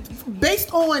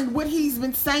 based on what he's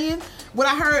been saying, what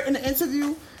I heard in the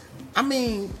interview, I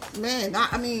mean, man,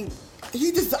 I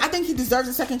think he deserves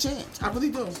a second chance. I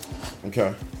really do.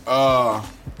 Okay. Go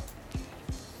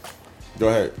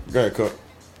ahead, Cook.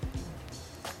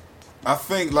 I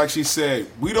think, like she said,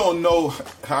 we don't know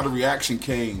how the reaction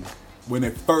came when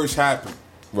it first happened.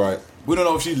 Right. We don't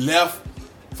know if she left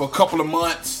for a couple of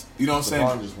months. You know what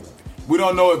I'm saying? We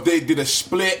don't know if they did a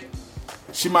split.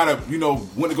 She might have,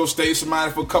 went to go stay with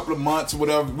somebody for a couple of months or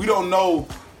whatever. We don't know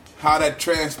how that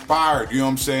transpired. You know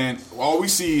what I'm saying? All we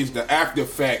see is the after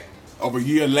effect of a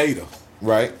year later.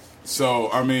 Right.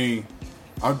 So, I mean,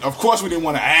 of course we didn't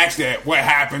want to ask that what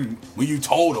happened when you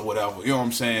told her whatever. You know what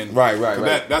I'm saying? Right.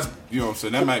 That's, you know what I'm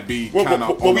saying? That might be Well, kind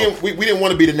of... we didn't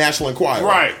want to be the National Enquirer.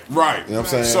 Right. You know what I'm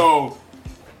saying? So,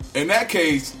 in that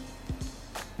case,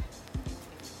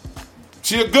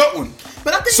 she a good one.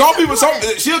 But I think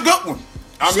she a good one.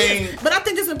 But I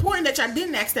think it's important that y'all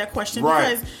didn't ask that question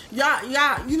because y'all, you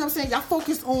know what I'm saying? Y'all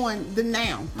focus on the now.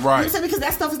 Right. You know what I'm saying? Because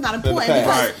that stuff is not important. past.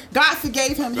 Because Right. God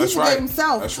forgave him. That's He forgave right.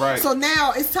 himself. That's right. So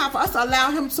now it's time for us to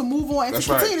allow him to move on and That's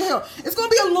to continue to heal. It's going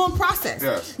to be a long process.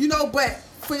 Yes. You know, but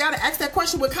for y'all to ask that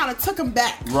question, what kind of took him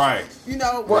back. Right. You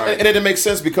know? Well, and it makes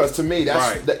sense because to me,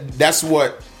 that's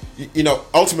what,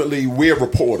 ultimately we're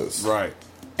reporters. Right.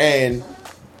 And,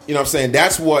 you know what I'm saying,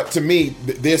 that's what, to me,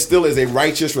 there still is a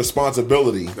righteous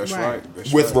responsibility That's right.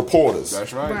 That's with right. reporters.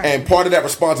 That's right. And part of that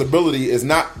responsibility is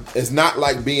not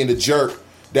like being the jerk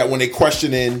that when they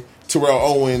questioning Terrell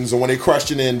Owens or when they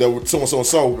questioning the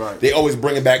so-and-so, they always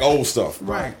bringing back old stuff.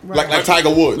 Right. Like Tiger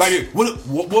Woods. Like,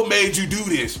 what made you do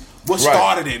this? What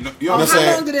started it? You know what I'm How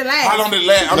saying? long did it last? How long did it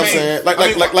last? You know what I'm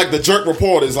saying? Like the jerk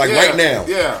reporters, like right now.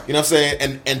 Yeah. You know what I'm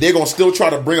saying? And they're going to still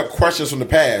try to bring up questions from the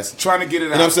past. Trying to get it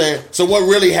out. You know what I'm saying? So what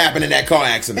really happened in that car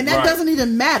accident? And that doesn't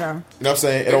even matter. You know what I'm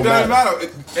saying? It doesn't matter.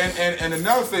 And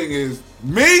another thing is,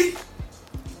 me,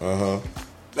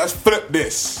 let's flip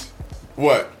this.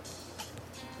 What?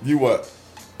 You what?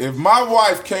 If my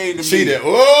wife came to She me. did.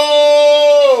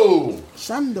 Oh!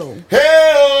 Shando.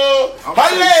 Hell!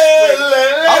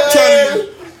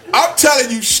 I'm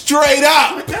telling you straight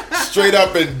up. Straight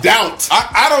up and down.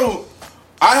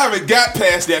 I haven't got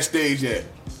past that stage yet.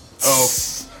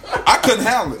 I couldn't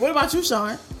handle it. What about you,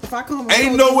 Sean? If I come home and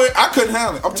Ain't told no you- way. I couldn't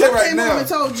handle it. I'm telling you right If I came home now. and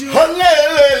told you,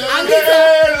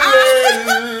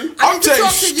 I'm telling you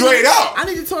straight up. I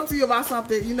need to talk to you about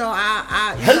something. You know,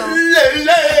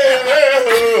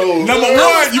 Number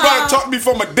one, you gotta talk to me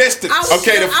from a distance. I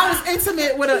was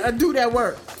intimate with a dude at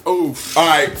work. Oof. All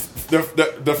right.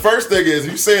 The first thing is,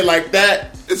 you say it like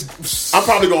that, I'm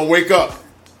probably going to wake up.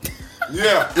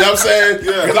 Yeah. You know what I'm saying?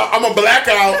 Yeah. Because I'm going to black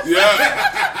out.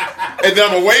 Yeah. And then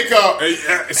I'm going to wake up.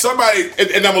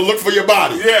 And I'm going to look for your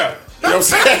body. Yeah. You know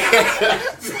what I'm saying?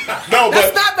 No,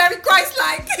 That's but... not very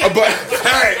Christ-like. But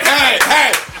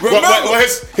hey. Remember.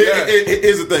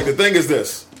 Here's the thing. The thing is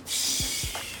this.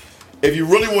 If you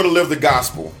really want to live the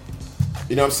gospel,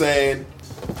 you know what I'm saying?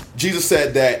 Jesus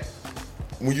said that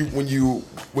when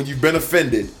you've been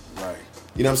offended, right?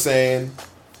 You know what I'm saying?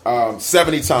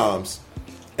 70 times.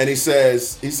 And he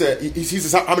says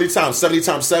how many times? 70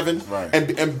 times 7? Right.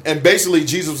 And basically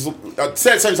Jesus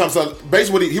said 70 times 7.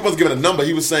 Basically he wasn't giving a number.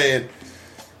 He was saying,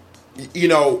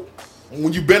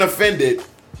 when you've been offended,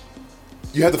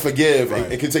 you have to forgive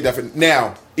and can take that.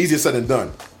 Now, easier said than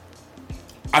done.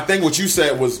 I think what you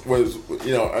said was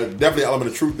definitely an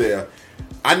element of truth there.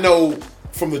 I know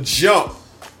from the jump,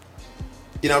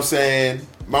 you know what I'm saying,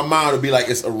 my mind would be like,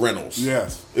 it's a Reynolds.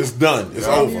 Yes. It's done. It's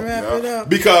over. Wrap it up.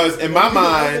 Because in my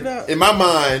mind,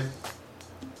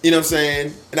 you know what I'm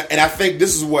saying, and I think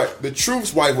this is what the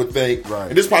truth's wife would think, right.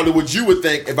 And this is probably what you would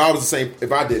think if I was the same,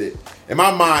 if I did it. In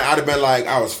my mind, I'd have been like,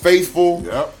 I was faithful,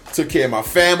 took care of my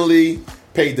family,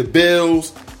 paid the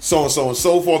bills, so and so and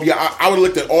so forth. Yeah, I would have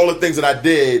looked at all the things that I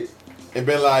did and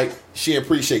been like, she didn't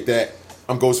appreciate that.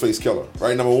 I'm Ghostface Killer,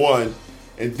 right? Number one.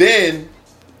 And then,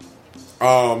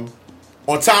 on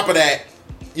top of that,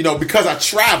 because I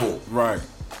travel, right,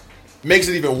 makes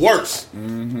it even worse.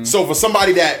 Mm-hmm. So for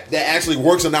somebody that actually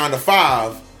works a 9 to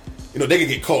 5, they can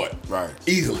get caught right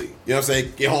easily. You know what I'm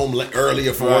saying? Get home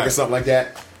earlier for work or something like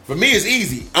that. For me, it's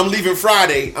easy. I'm leaving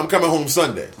Friday. I'm coming home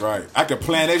Sunday. Right. I can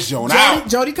plan that joint out.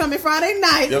 Jody coming Friday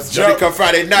night. Yes, Jody come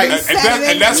Friday night.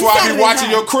 And that's why I be watching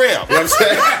your crib. You know what I'm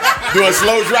saying? Doing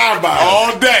slow drive-by.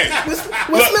 All day. With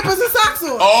slippers and socks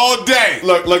on. All day.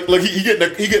 Look, he get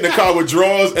in the car with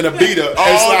drawers and a beater.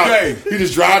 All day. He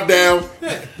just drive down,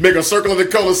 make a circle in the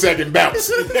cul-de-sac and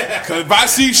bounce. Because if I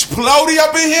see Splody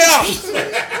up in here,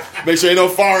 make sure ain't no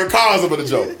foreign cars up in the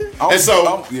joke. And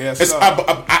so,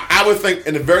 I would think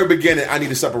in the very beginning, I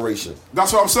need a separation.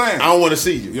 That's what I'm saying. I don't want to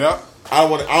see you. Yeah. I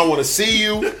don't want to see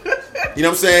you. You know what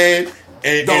I'm saying?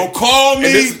 And don't call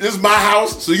me. This is my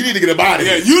house, so you need to get up out of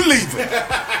here. Yeah, you leaving.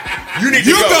 You need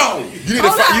to go. You need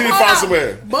to find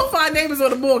somewhere. Both our neighbors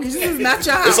on the mortgage. This is not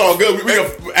your house. It's all good.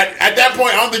 At that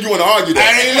point, I don't think you want to argue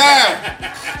that. I ain't lying.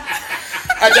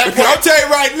 At that point, I'll tell you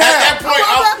right now. At that point,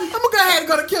 I'm gonna go ahead and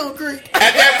go to Kiln Creek.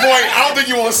 At that point, I don't think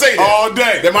you want to say that all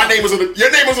day. That my name was on your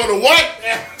name was on the what?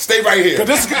 Stay right here.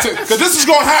 Because this is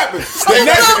gonna happen. The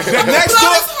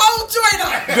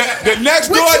next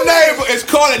door neighbor is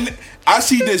calling. I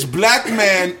see this black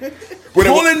man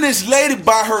pulling this lady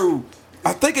by her.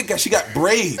 I think she got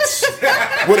braids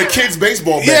with a kid's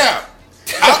baseball bat.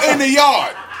 Yeah, out in the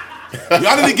yard.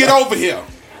 Y'all need to get over here.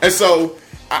 And so,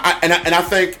 I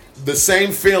think the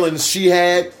same feelings she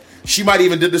had, she might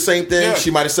even did the same thing. Yeah.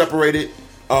 She might have separated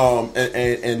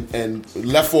and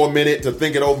left for a minute to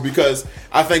think it over, because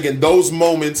I think in those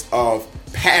moments of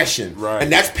passion, right,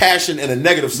 and that's passion in a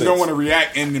negative sense. You don't want to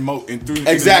react through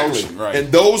exactly. emotion, right?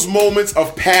 And those moments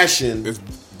of passion,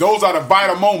 those are the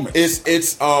vital moments.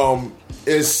 It's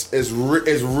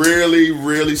really,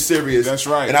 really serious. That's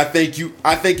right. And I think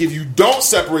if you don't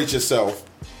separate yourself,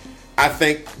 I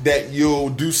think that you'll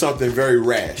do something very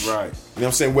rash. Right. You know what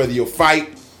I'm saying? Whether you'll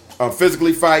fight,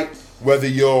 physically fight, whether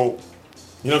you'll,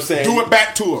 you know what I'm saying? Do it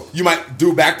back to her. You might do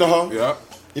it back to her. Yeah.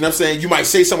 You know what I'm saying? You might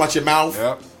say something out your mouth.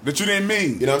 Yeah. That you didn't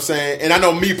mean. You know what I'm saying? And I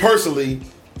know me personally,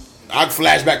 I'd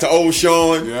flash back to old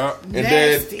Sean. Yeah. And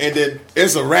then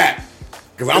it's a wrap.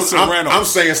 Because I'm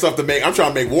saying stuff I'm trying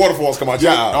to make waterfalls come out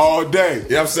your eyes. All day. You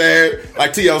know what I'm saying?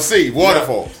 Like TLC,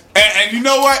 waterfalls. Yeah. And you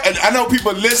know what? And I know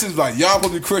people listen like, y'all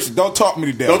supposed to be Christian. Don't talk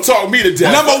me to death. Don't talk me to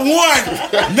death. Number one.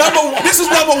 This is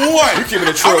number one. You keeping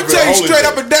it I'm going to tell you straight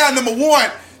up and down. Number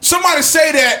one, somebody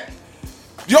say that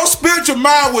your spiritual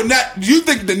mind would not, you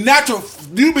think the natural,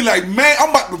 you be like, man,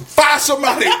 I'm about to fire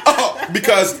somebody up.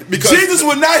 Because Jesus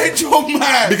would not hit your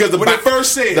mind. Because when it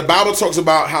first said. The Bible talks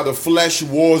about how the flesh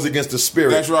wars against the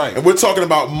spirit. That's right. And we're talking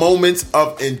about moments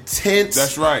of intense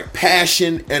That's right.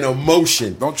 passion and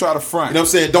emotion. Don't try to front. You know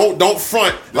what I'm saying? Don't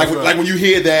front. Like when you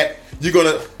hear that, you're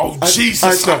gonna,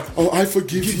 Jesus. I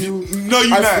forgive you. No,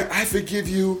 you're not. I forgive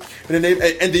you. And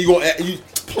then you're gonna,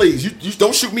 please, you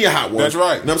don't shoot me a hot one. That's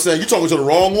right. You know what I'm saying? You're talking to the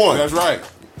wrong one. That's right.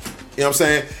 You know what I'm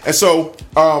saying? And so,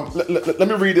 let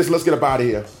me read this. Let's get up out of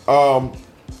here.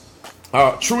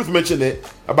 Truth mentioned it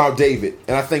about David,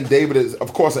 and I think David is,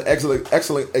 of course, an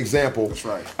excellent example. That's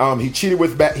right. He cheated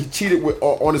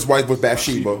on his wife with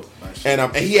Bathsheba,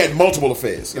 and he had multiple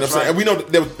affairs. You know what I'm saying? And we know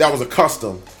that was a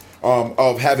custom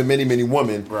of having many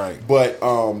women. Right. But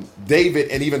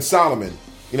David and even Solomon,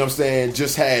 you know what I'm saying,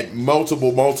 just had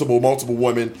multiple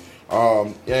women,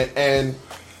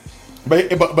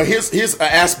 But here's an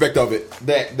aspect of it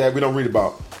that we don't read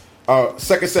about. 2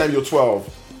 Samuel 12.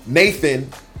 Nathan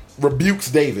rebukes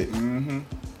David. Mm-hmm.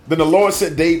 Then the Lord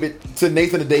sent Nathan to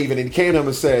David, and he came to him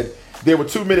and said, there were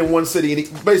 2 men in one city. And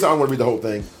basically, I don't want to read the whole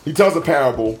thing. He tells a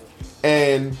parable,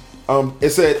 and it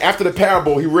said after the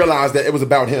parable, he realized that it was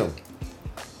about him.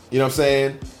 You know what I'm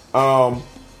saying?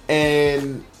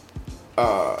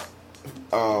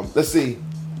 Let's see.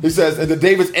 He says, and then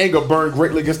David's anger burned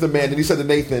greatly against the man. And he said to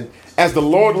Nathan, as the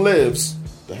Lord lives,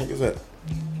 the heck is that?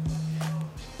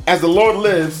 As the Lord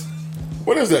lives,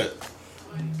 what is that?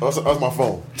 Oh, that's my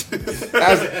phone.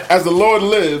 As the Lord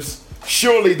lives,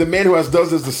 surely the man who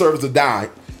does this deserves to die. You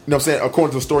know what I'm saying?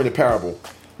 According to the story in the parable.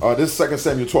 This is 2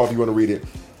 Samuel 12, if you want to read it.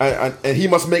 And he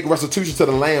must make restitution to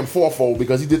the lamb fourfold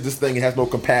because he did this thing and has no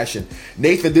compassion.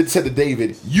 Nathan did say to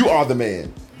David, you are the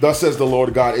man. Thus says the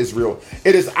Lord God Israel.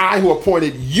 It is I who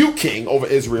appointed you king over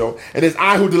Israel, and it is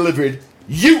I who delivered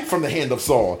you from the hand of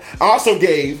Saul. I also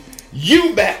gave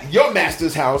you back your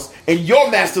master's house and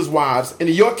your master's wives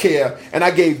into your care, and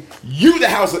I gave you the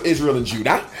house of Israel and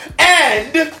Judah.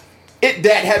 And it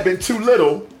that had been too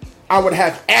little, I would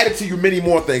have added to you many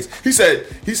more things. He said,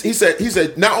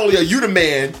 not only are you the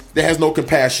man that has no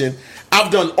compassion,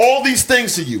 I've done all these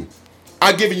things to you.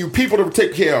 I've given you people to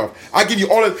take care of. I give you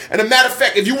all of, and a matter of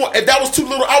fact, if that was too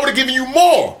little, I would have given you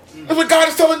more. That's what God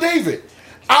is telling David.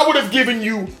 I would have given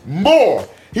you more.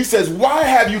 He says, why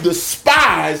have you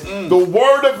despised the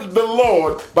word of the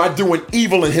Lord by doing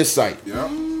evil in his sight?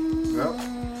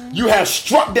 You have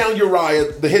struck down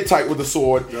Uriah the Hittite with the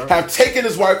sword, have taken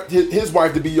his wife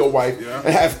to be your wife,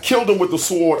 and have killed him with the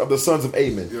sword of the sons of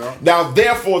Ammon. Now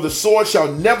therefore the sword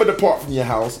shall never depart from your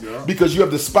house, because you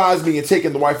have despised me and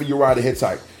taken the wife of Uriah the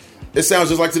Hittite. It sounds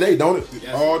just like today, don't it?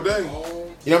 All day. You know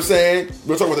what I'm saying?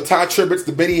 We're talking about the Ty Tribbetts,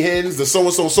 the Benny Hinn's, the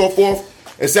so-and-so and so forth.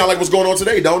 It sounds like what's going on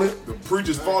today, don't it? The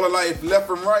preachers falling like left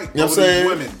and right. You know what I'm saying?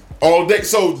 Women. All day.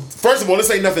 So, first of all,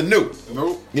 this ain't nothing new.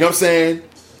 Nope. You know what I'm saying?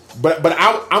 But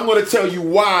I'm going to tell you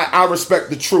why I respect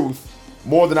the truth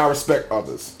more than I respect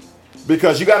others.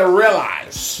 Because you got to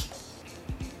realize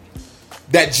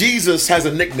that Jesus has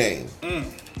a nickname.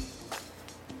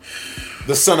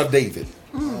 The Son of David.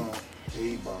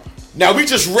 Now, we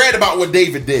just read about what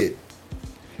David did.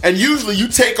 And usually you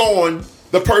take on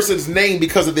the person's name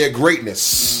because of their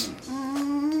greatness.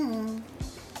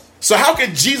 So how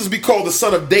can Jesus be called the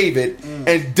Son of David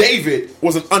and David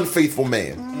was an unfaithful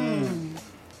man?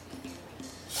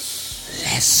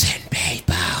 Listen,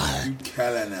 people. You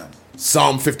killing them.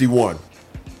 Psalm 51.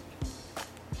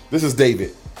 This is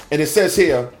David. And it says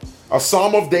here, a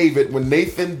psalm of David when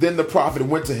Nathan, then the prophet,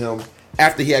 went to him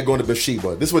after he had gone to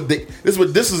Bathsheba. This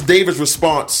is David's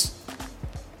response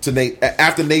to Nathan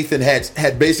after Nathan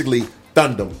had basically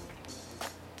thunned him.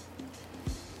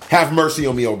 Have mercy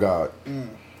on me, O God,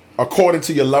 according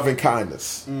to your loving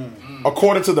kindness,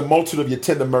 according to the multitude of your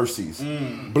tender mercies.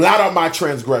 Blot out my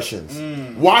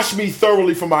transgressions. Wash me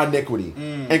thoroughly from my iniquity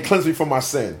and cleanse me from my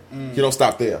sin. You don't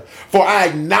stop there. For I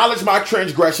acknowledge my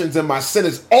transgressions and my sin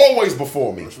is always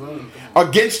before me.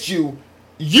 Against you,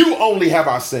 you only have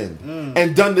I sinned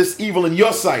and done this evil in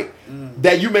your sight,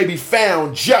 that you may be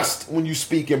found just when you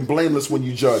speak and blameless when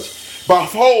you judge.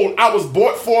 Behold, I was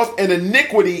brought forth in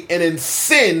iniquity, and in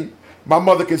sin my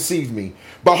mother conceived me.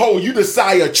 Behold, you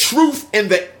desire truth in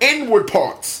the inward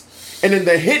parts, and in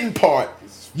the hidden part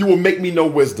you will make me know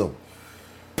wisdom.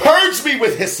 Purge me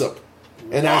with hyssop,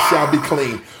 and I shall be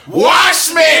clean.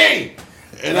 Wash me,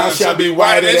 and I shall be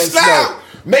whiter than snow.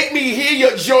 Make me hear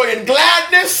your joy and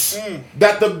gladness,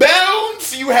 that the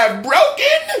bounds you have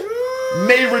broken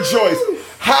may rejoice.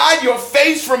 Hide your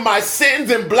face from my sins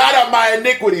and blot out my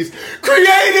iniquities.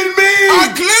 Create in me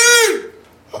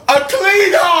a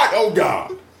clean heart, oh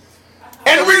God,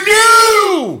 and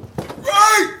renew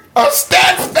a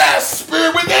steadfast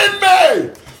spirit within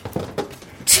me.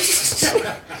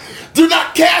 Do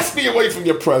not cast me away from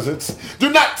your presence.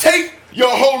 Do not take your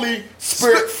Holy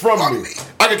Spirit from me.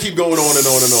 I can keep going on and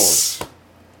on and on.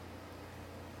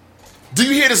 Do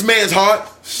you hear this man's heart?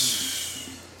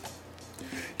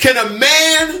 Can a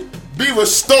man be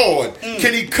restored?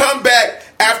 Can he come back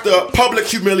after public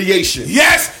humiliation?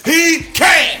 Yes, he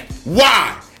can.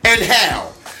 Why and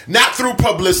how? Not through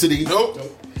publicity. Nope.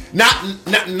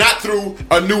 Not through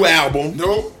a new album.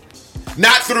 Nope.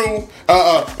 Not through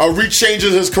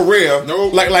rechanges his career.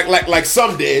 Nope. Like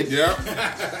some did. Yeah.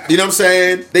 You know what I'm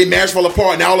saying? They marriage fell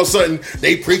apart, and all of a sudden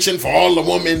they preaching for all the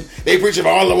women. They preaching for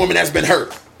all the women that's been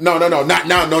hurt. No, not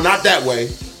that way. You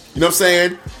know what I'm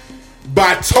saying?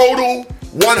 By total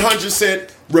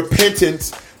 100%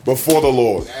 repentance before the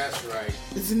Lord. That's right.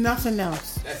 There's nothing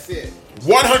else. That's it.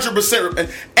 100%.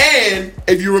 And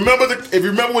if you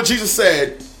remember what Jesus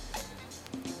said,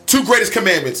 two greatest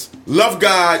commandments: love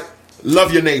God,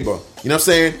 love your neighbor. You know what I'm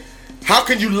saying? How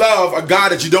can you love a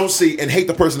God that you don't see and hate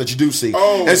the person that you do see?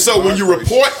 Oh, and so when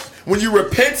you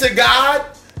repent to God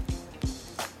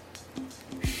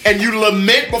and you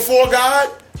lament before God,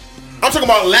 I'm talking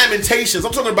about lamentations.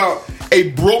 I'm talking about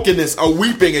a brokenness, a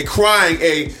weeping, a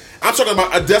crying, I'm talking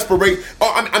about a desperation.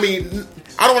 I mean,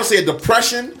 I don't want to say a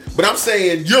depression, but I'm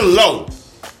saying you're low.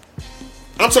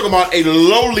 I'm talking about a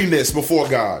lowliness before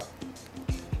God.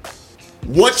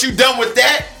 Once you're done with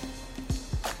that,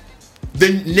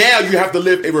 then now you have to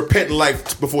live a repentant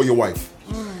life before your wife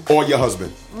or your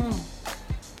husband.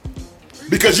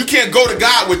 Because you can't go to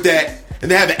God with that and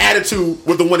then have an attitude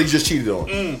with the one he just cheated on.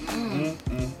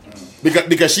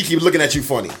 Because she keeps looking at you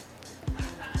funny.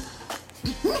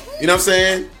 You know what I'm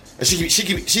saying? And she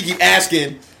keep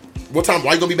asking, what time?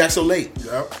 Why you gonna be back so late?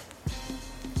 Yep.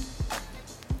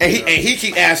 And he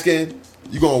keep asking,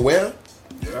 you going where?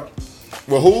 Yep.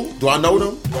 Well, who? Do I know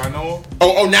them? Do I know them?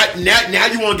 Oh, now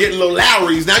you want to get little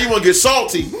Lowrys. Now you want to get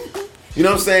salty. You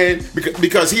know what I'm saying?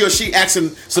 Because he or she asking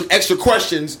some extra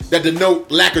questions that denote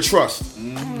lack of trust.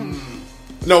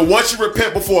 No, once you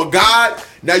repent before God,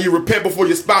 now you repent before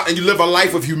your spouse, and you live a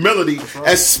life of humility,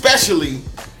 especially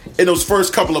in those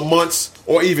first couple of months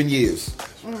or even years.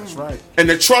 That's right. And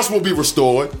the trust will be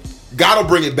restored. God will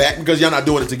bring it back because y'all not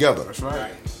doing it together. That's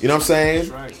right. You know what I'm saying?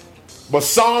 That's right. But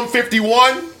Psalm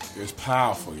 51, it's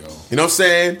powerful, yo. You know what I'm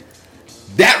saying?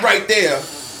 That right there,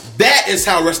 that is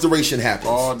how restoration happens.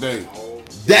 All day.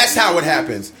 That's how it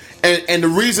happens. And the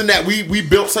reason that we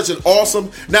built such an awesome,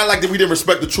 not like that we didn't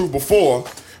respect the truth before,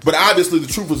 but obviously the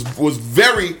truth was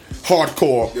very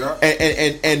hardcore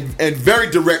and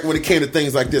very direct when it came to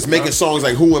things like this, making songs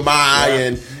like Who Am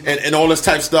I and all this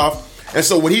type stuff. And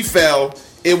so when he fell,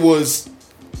 it was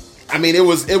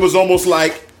almost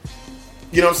like,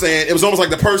 you know what I'm saying? It was almost like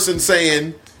the person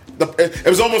saying, it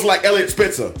was almost like Elliot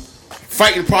Spitzer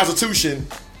fighting prostitution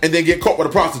and then get caught with a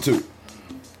prostitute.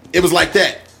 It was like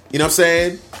that. You know what I'm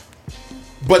saying?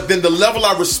 But then the level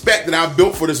of respect that I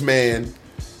built for this man,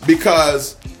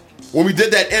 because when we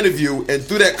did that interview and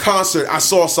through that concert, I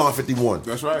saw Psalm 51.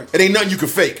 That's right. It ain't nothing you can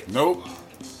fake. Nope.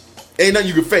 Ain't nothing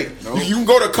you can fake. Nope. You can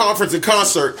go to a conference and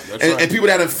concert and people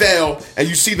that have failed and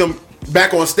you see them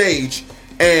back on stage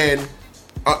and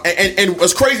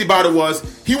what's crazy about it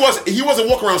was he wasn't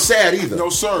walking around sad either. No,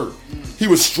 sir. He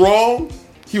was strong.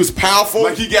 He was powerful.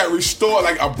 Like he got restored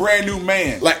like a brand new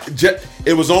man. Like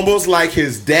it was almost like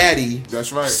his daddy.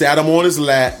 That's right. Sat him on his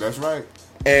lap. That's right.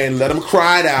 And let him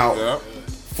cry it out. Yep.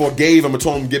 Forgave him and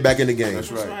told him to get back in the game.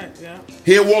 That's right. Yeah.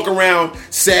 He'll walk around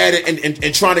sad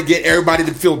and trying to get everybody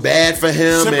to feel bad for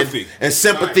him. Sympathy. And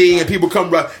sympathy. Right. And people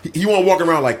come around. He won't walk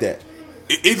around like that.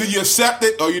 Either you accept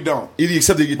it or you don't. Either you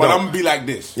accept it or you don't. But I'm going to be like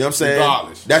this. You know what I'm saying?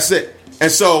 Regardless. That's it. And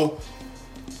so,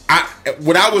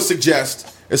 what I would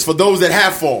suggest is for those that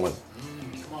have fallen,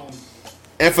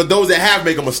 and for those that have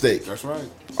made a mistake. That's right.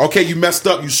 Okay, you messed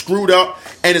up, you screwed up,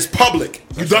 and it's public.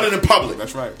 You've done it in public.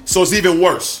 That's right. So it's even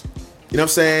worse. You know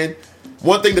what I'm saying?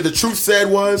 One thing that the truth said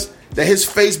was that his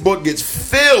Facebook gets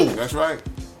filled. That's right.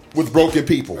 With broken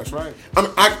people. That's right.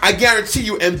 I guarantee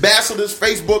you, Ambassador's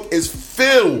Facebook is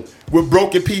filled with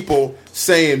broken people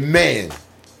saying, man,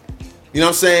 you know what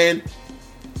I'm saying?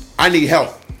 I need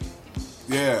help.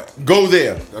 Yeah. Go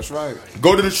there. That's right.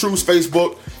 Go to the Truth's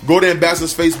Facebook. Go to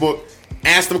Ambassador's Facebook.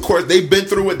 Ask them, of course, they've been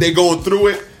through it. They're going through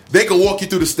it. They can walk you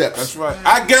through the steps. That's right.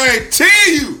 I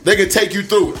guarantee you. They can take you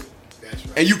through it. That's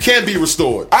right. And you can be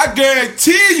restored. I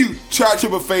guarantee you, Church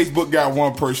Tripper Facebook got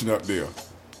one person up there.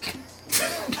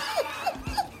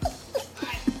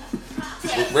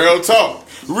 Real talk.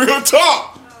 Real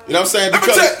talk. You know what I'm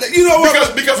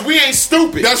saying? Because we ain't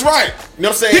stupid. That's right. You know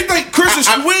what I'm saying? He think Christians,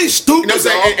 we ain't stupid. You know what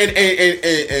I'm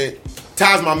saying? And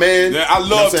Ty's my man. Yeah, I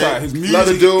love Ty. His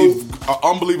music is an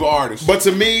unbelievable artist. But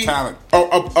to me, talent.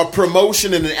 A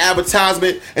promotion and an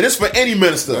advertisement, and it's for any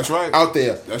minister out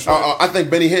there. That's right. I think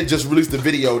Benny Hinn just released a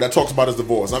video that talks about his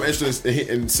divorce. I'm interested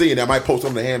in seeing that. I might post it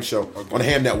on the Ham Show, on the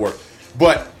Ham Network.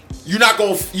 But you're not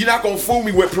gonna fool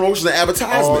me with promotion and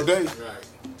advertisement. All day.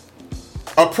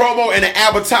 A promo and an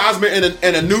advertisement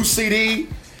and a new CD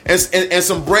and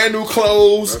some brand new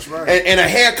clothes. That's right. and a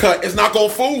haircut is not gonna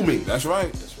fool me. That's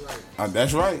right.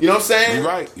 That's right. You know what I'm saying?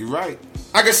 You're right.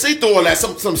 I can see through all that.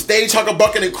 Some stage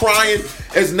huckabucking and crying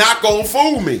is not gonna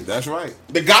fool me. That's right.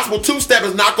 The gospel two-step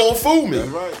is not gonna fool me. That's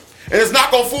right. And it's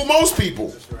not gonna fool most people.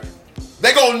 That's right.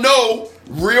 They're gonna know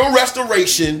real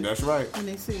restoration. That's right. When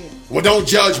they see it. Well, don't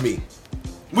judge me.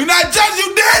 We're not judging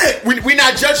you, did it? We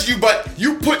not judging you, but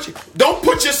don't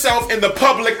put yourself in the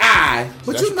public eye.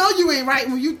 But you know you ain't right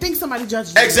when you think somebody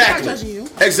judges you. Exactly. They're not judging you.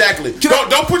 Exactly.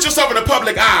 Don't put yourself in the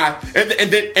public eye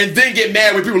and then get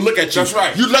mad when people look at you. That's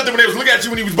right. You let them when they was looking at you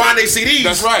when he was buying their CDs.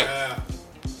 That's right.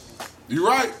 You're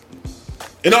right.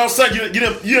 And all of a sudden you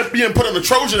didn't put on the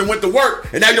Trojan and went to work,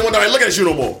 and now you don't want nobody looking at you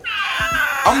no more.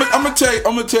 I'm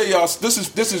gonna tell y'all. This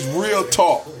is real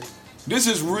talk. This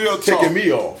is real talk. Kicking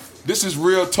me off. This is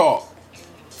real talk.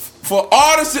 For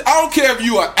artists, I don't care if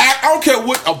you are I don't care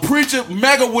what a preacher,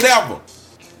 mega whatever.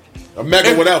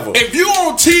 Whatever. If you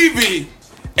on TV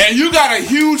and you got a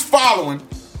huge following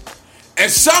and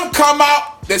some come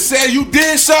out that say you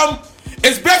did something,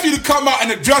 it's better for you to come out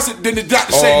and address it than to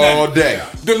not say nothing. All day.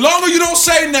 The longer you don't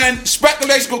say nothing,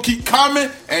 speculation gonna keep coming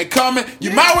and coming.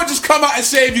 You might as well just come out and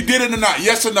say if you did it or not.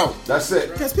 Yes or no. That's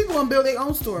it. Because people gonna build their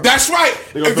own story. That's right.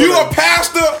 If you a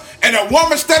pastor and a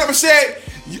woman stand up and said,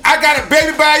 I got a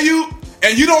baby by you,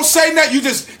 and you don't say nothing, you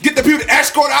just get the people to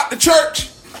escort out the church.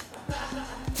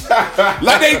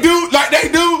 like they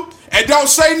do, and don't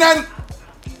say nothing,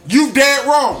 you dead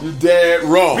wrong. You dead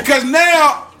wrong. Because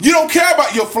now you don't care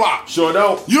about your flock. Sure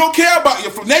don't. You don't care about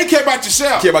your flock. They care about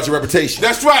yourself. You care about your reputation.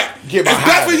 That's right. It's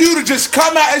better for you to just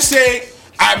come out and say,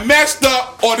 I messed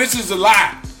up, or this is a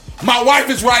lie. My wife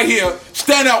is right here.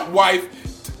 Stand up, wife.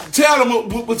 Tell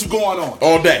them what's going on.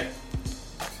 All day.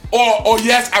 Or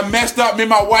yes, I messed up. Me and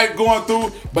my wife going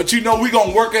through, but you know we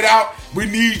gonna work it out. We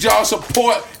need y'all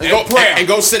support and prayer. And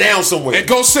go sit down somewhere. And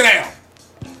go sit down.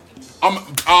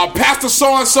 Pastor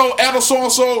so-and-so, elder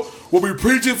so-and-so will be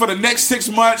preaching for the next 6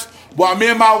 months while me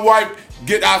and my wife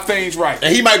get our things right.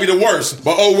 And he might be the worst,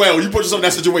 but oh well, you put yourself in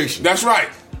that situation. That's right.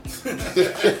 And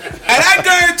I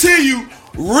guarantee you,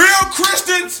 real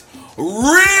Christians, real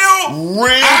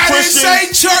I Christians.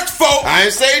 didn't say church folk. I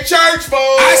didn't say church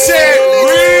folk. I said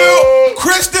real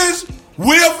Christians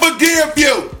will forgive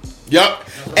you. Yep.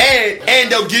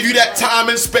 And they'll give you that time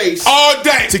and space all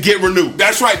day to get renewed.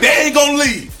 That's right. They ain't gonna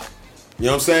leave. You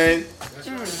know what I'm saying?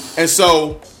 And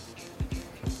so,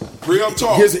 real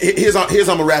talk. Here's I'm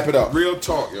gonna wrap it up. Real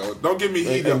talk, yo. Don't get me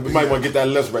heated up. You might want to get that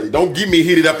list ready. Don't get me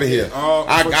heated up in here.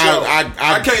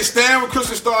 I can't stand when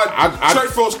Christians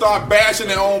church folks start bashing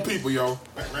their own people, yo.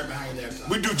 Right behind that.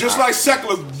 We do just like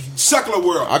secular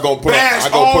world. I go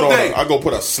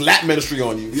put a slap ministry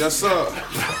on you. Yes, sir.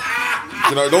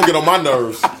 You know, don't get on my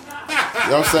nerves. You know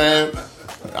what I'm saying?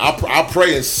 I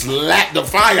pray and slap the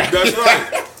fire. That's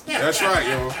right. That's right,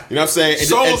 yo. You know what I'm saying?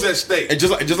 Souls at stake. And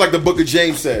just like the book of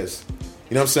James says.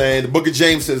 You know what I'm saying? The book of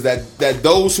James says that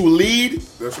those who lead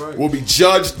will be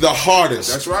judged the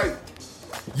hardest. That's right.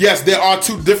 Yes, there are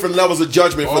two different levels of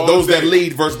judgment for those that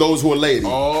lead versus those who are led.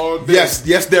 All day.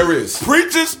 Yes, there is.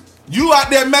 Preachers, you out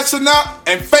there messing up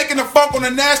and faking the funk on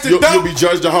the nasty You'll dump. be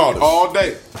judged the hardest. All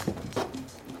day.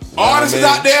 Artists is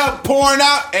out there pouring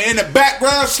out and in the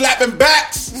background slapping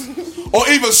backs. Or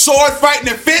even sword fighting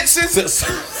in fences. and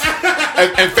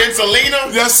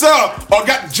Fencelina? Yes, sir. Or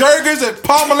got Jergens and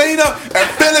Palmelina and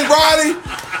Philly Riley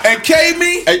and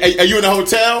K-Me. Are you in a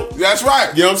hotel? That's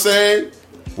right. You know what I'm saying?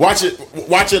 Watching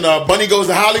Bunny Goes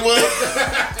to Hollywood.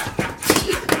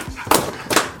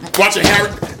 watching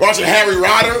Harry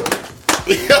Rodder.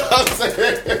 You know what I'm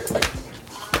saying?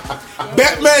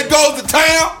 Batman Goes to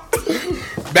Town.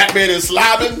 Batman is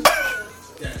slobbing.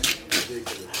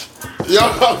 You know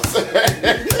what I'm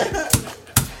saying?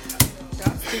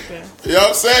 You know what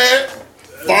I'm saying?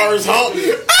 Forrest Hump.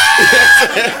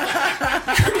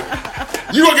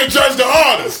 You gonna get judged the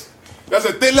hardest. That's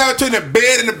a thin line between the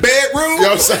bed and the bedroom. You know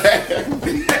what I'm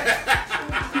saying?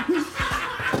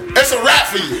 It's a wrap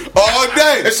for you. All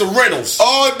day. It's a Reynolds.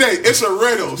 All day. It's a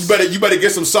Reynolds. You better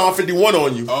get some Psalm 51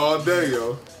 on you. All day, yo. You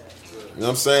know what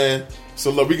I'm saying?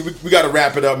 So look, we got to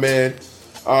wrap it up, man.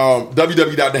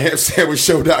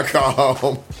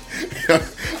 www.thehamsandwichshow.com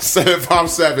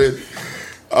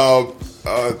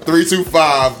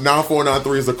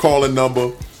 757-325-9493 is the calling number.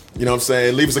 You know what I'm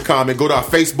saying? Leave us a comment. Go to our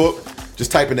Facebook.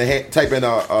 Just type in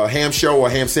a ham show or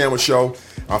ham sandwich show.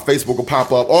 Our Facebook will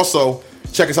pop up. Also,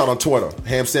 check us out on Twitter.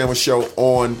 Ham Sandwich Show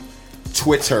on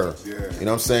Twitter. Yeah. You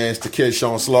know what I'm saying? It's the kid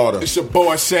Sean Slaughter. It's your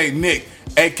boy Saint Nick,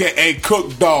 a.k.a.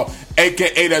 Cook Dog,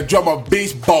 a.k.a. the Drummer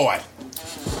Beast Boy.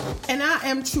 And I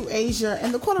am True Asia.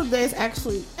 And the quote of the day is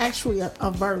actually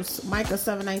a verse. Micah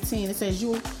 7:19. It says,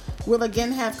 "You will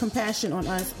again have compassion on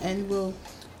us and will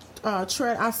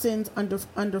tread our sins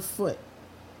underfoot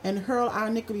and hurl our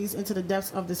iniquities into the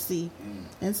depths of the sea."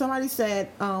 And somebody said,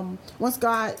 once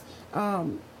God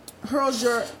hurls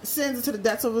your sins into the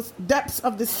depths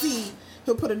of the sea,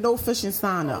 he'll put a no fishing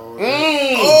sign up.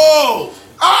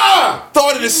 Throw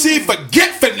it in the sea,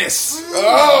 forgetfulness.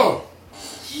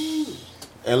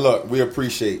 And look, we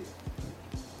appreciate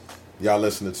y'all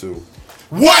listening to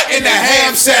What in the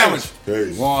Ham Sandwich?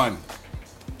 Peace. 1.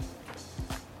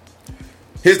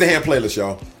 Here's the ham playlist,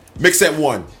 y'all. Mix set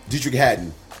 1, Dietrich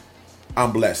Haddon,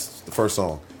 I'm Blessed, the first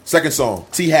song. Second song,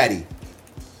 T. Hattie,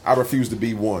 I Refuse to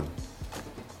Be One.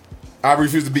 I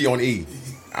Refuse to Be on E.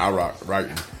 I rock, right.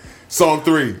 Song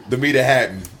 3, Demeter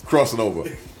Hatton, Crossing Over.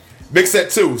 Mix set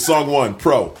 2, Song 1,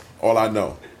 Pro, All I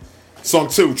Know. Song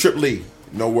 2, Trip Lee,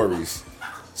 No Worries.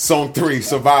 Song 3,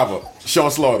 Survivor, Sean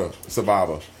Slaughter,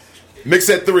 Survivor. Mix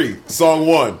set 3, Song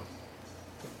 1,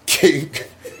 King,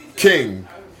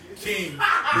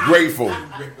 Grateful.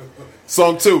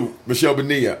 Song 2, Michelle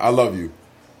Bonilla, I Love You.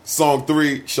 Song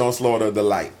 3, Sean Slaughter, The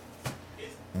Light.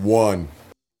 1.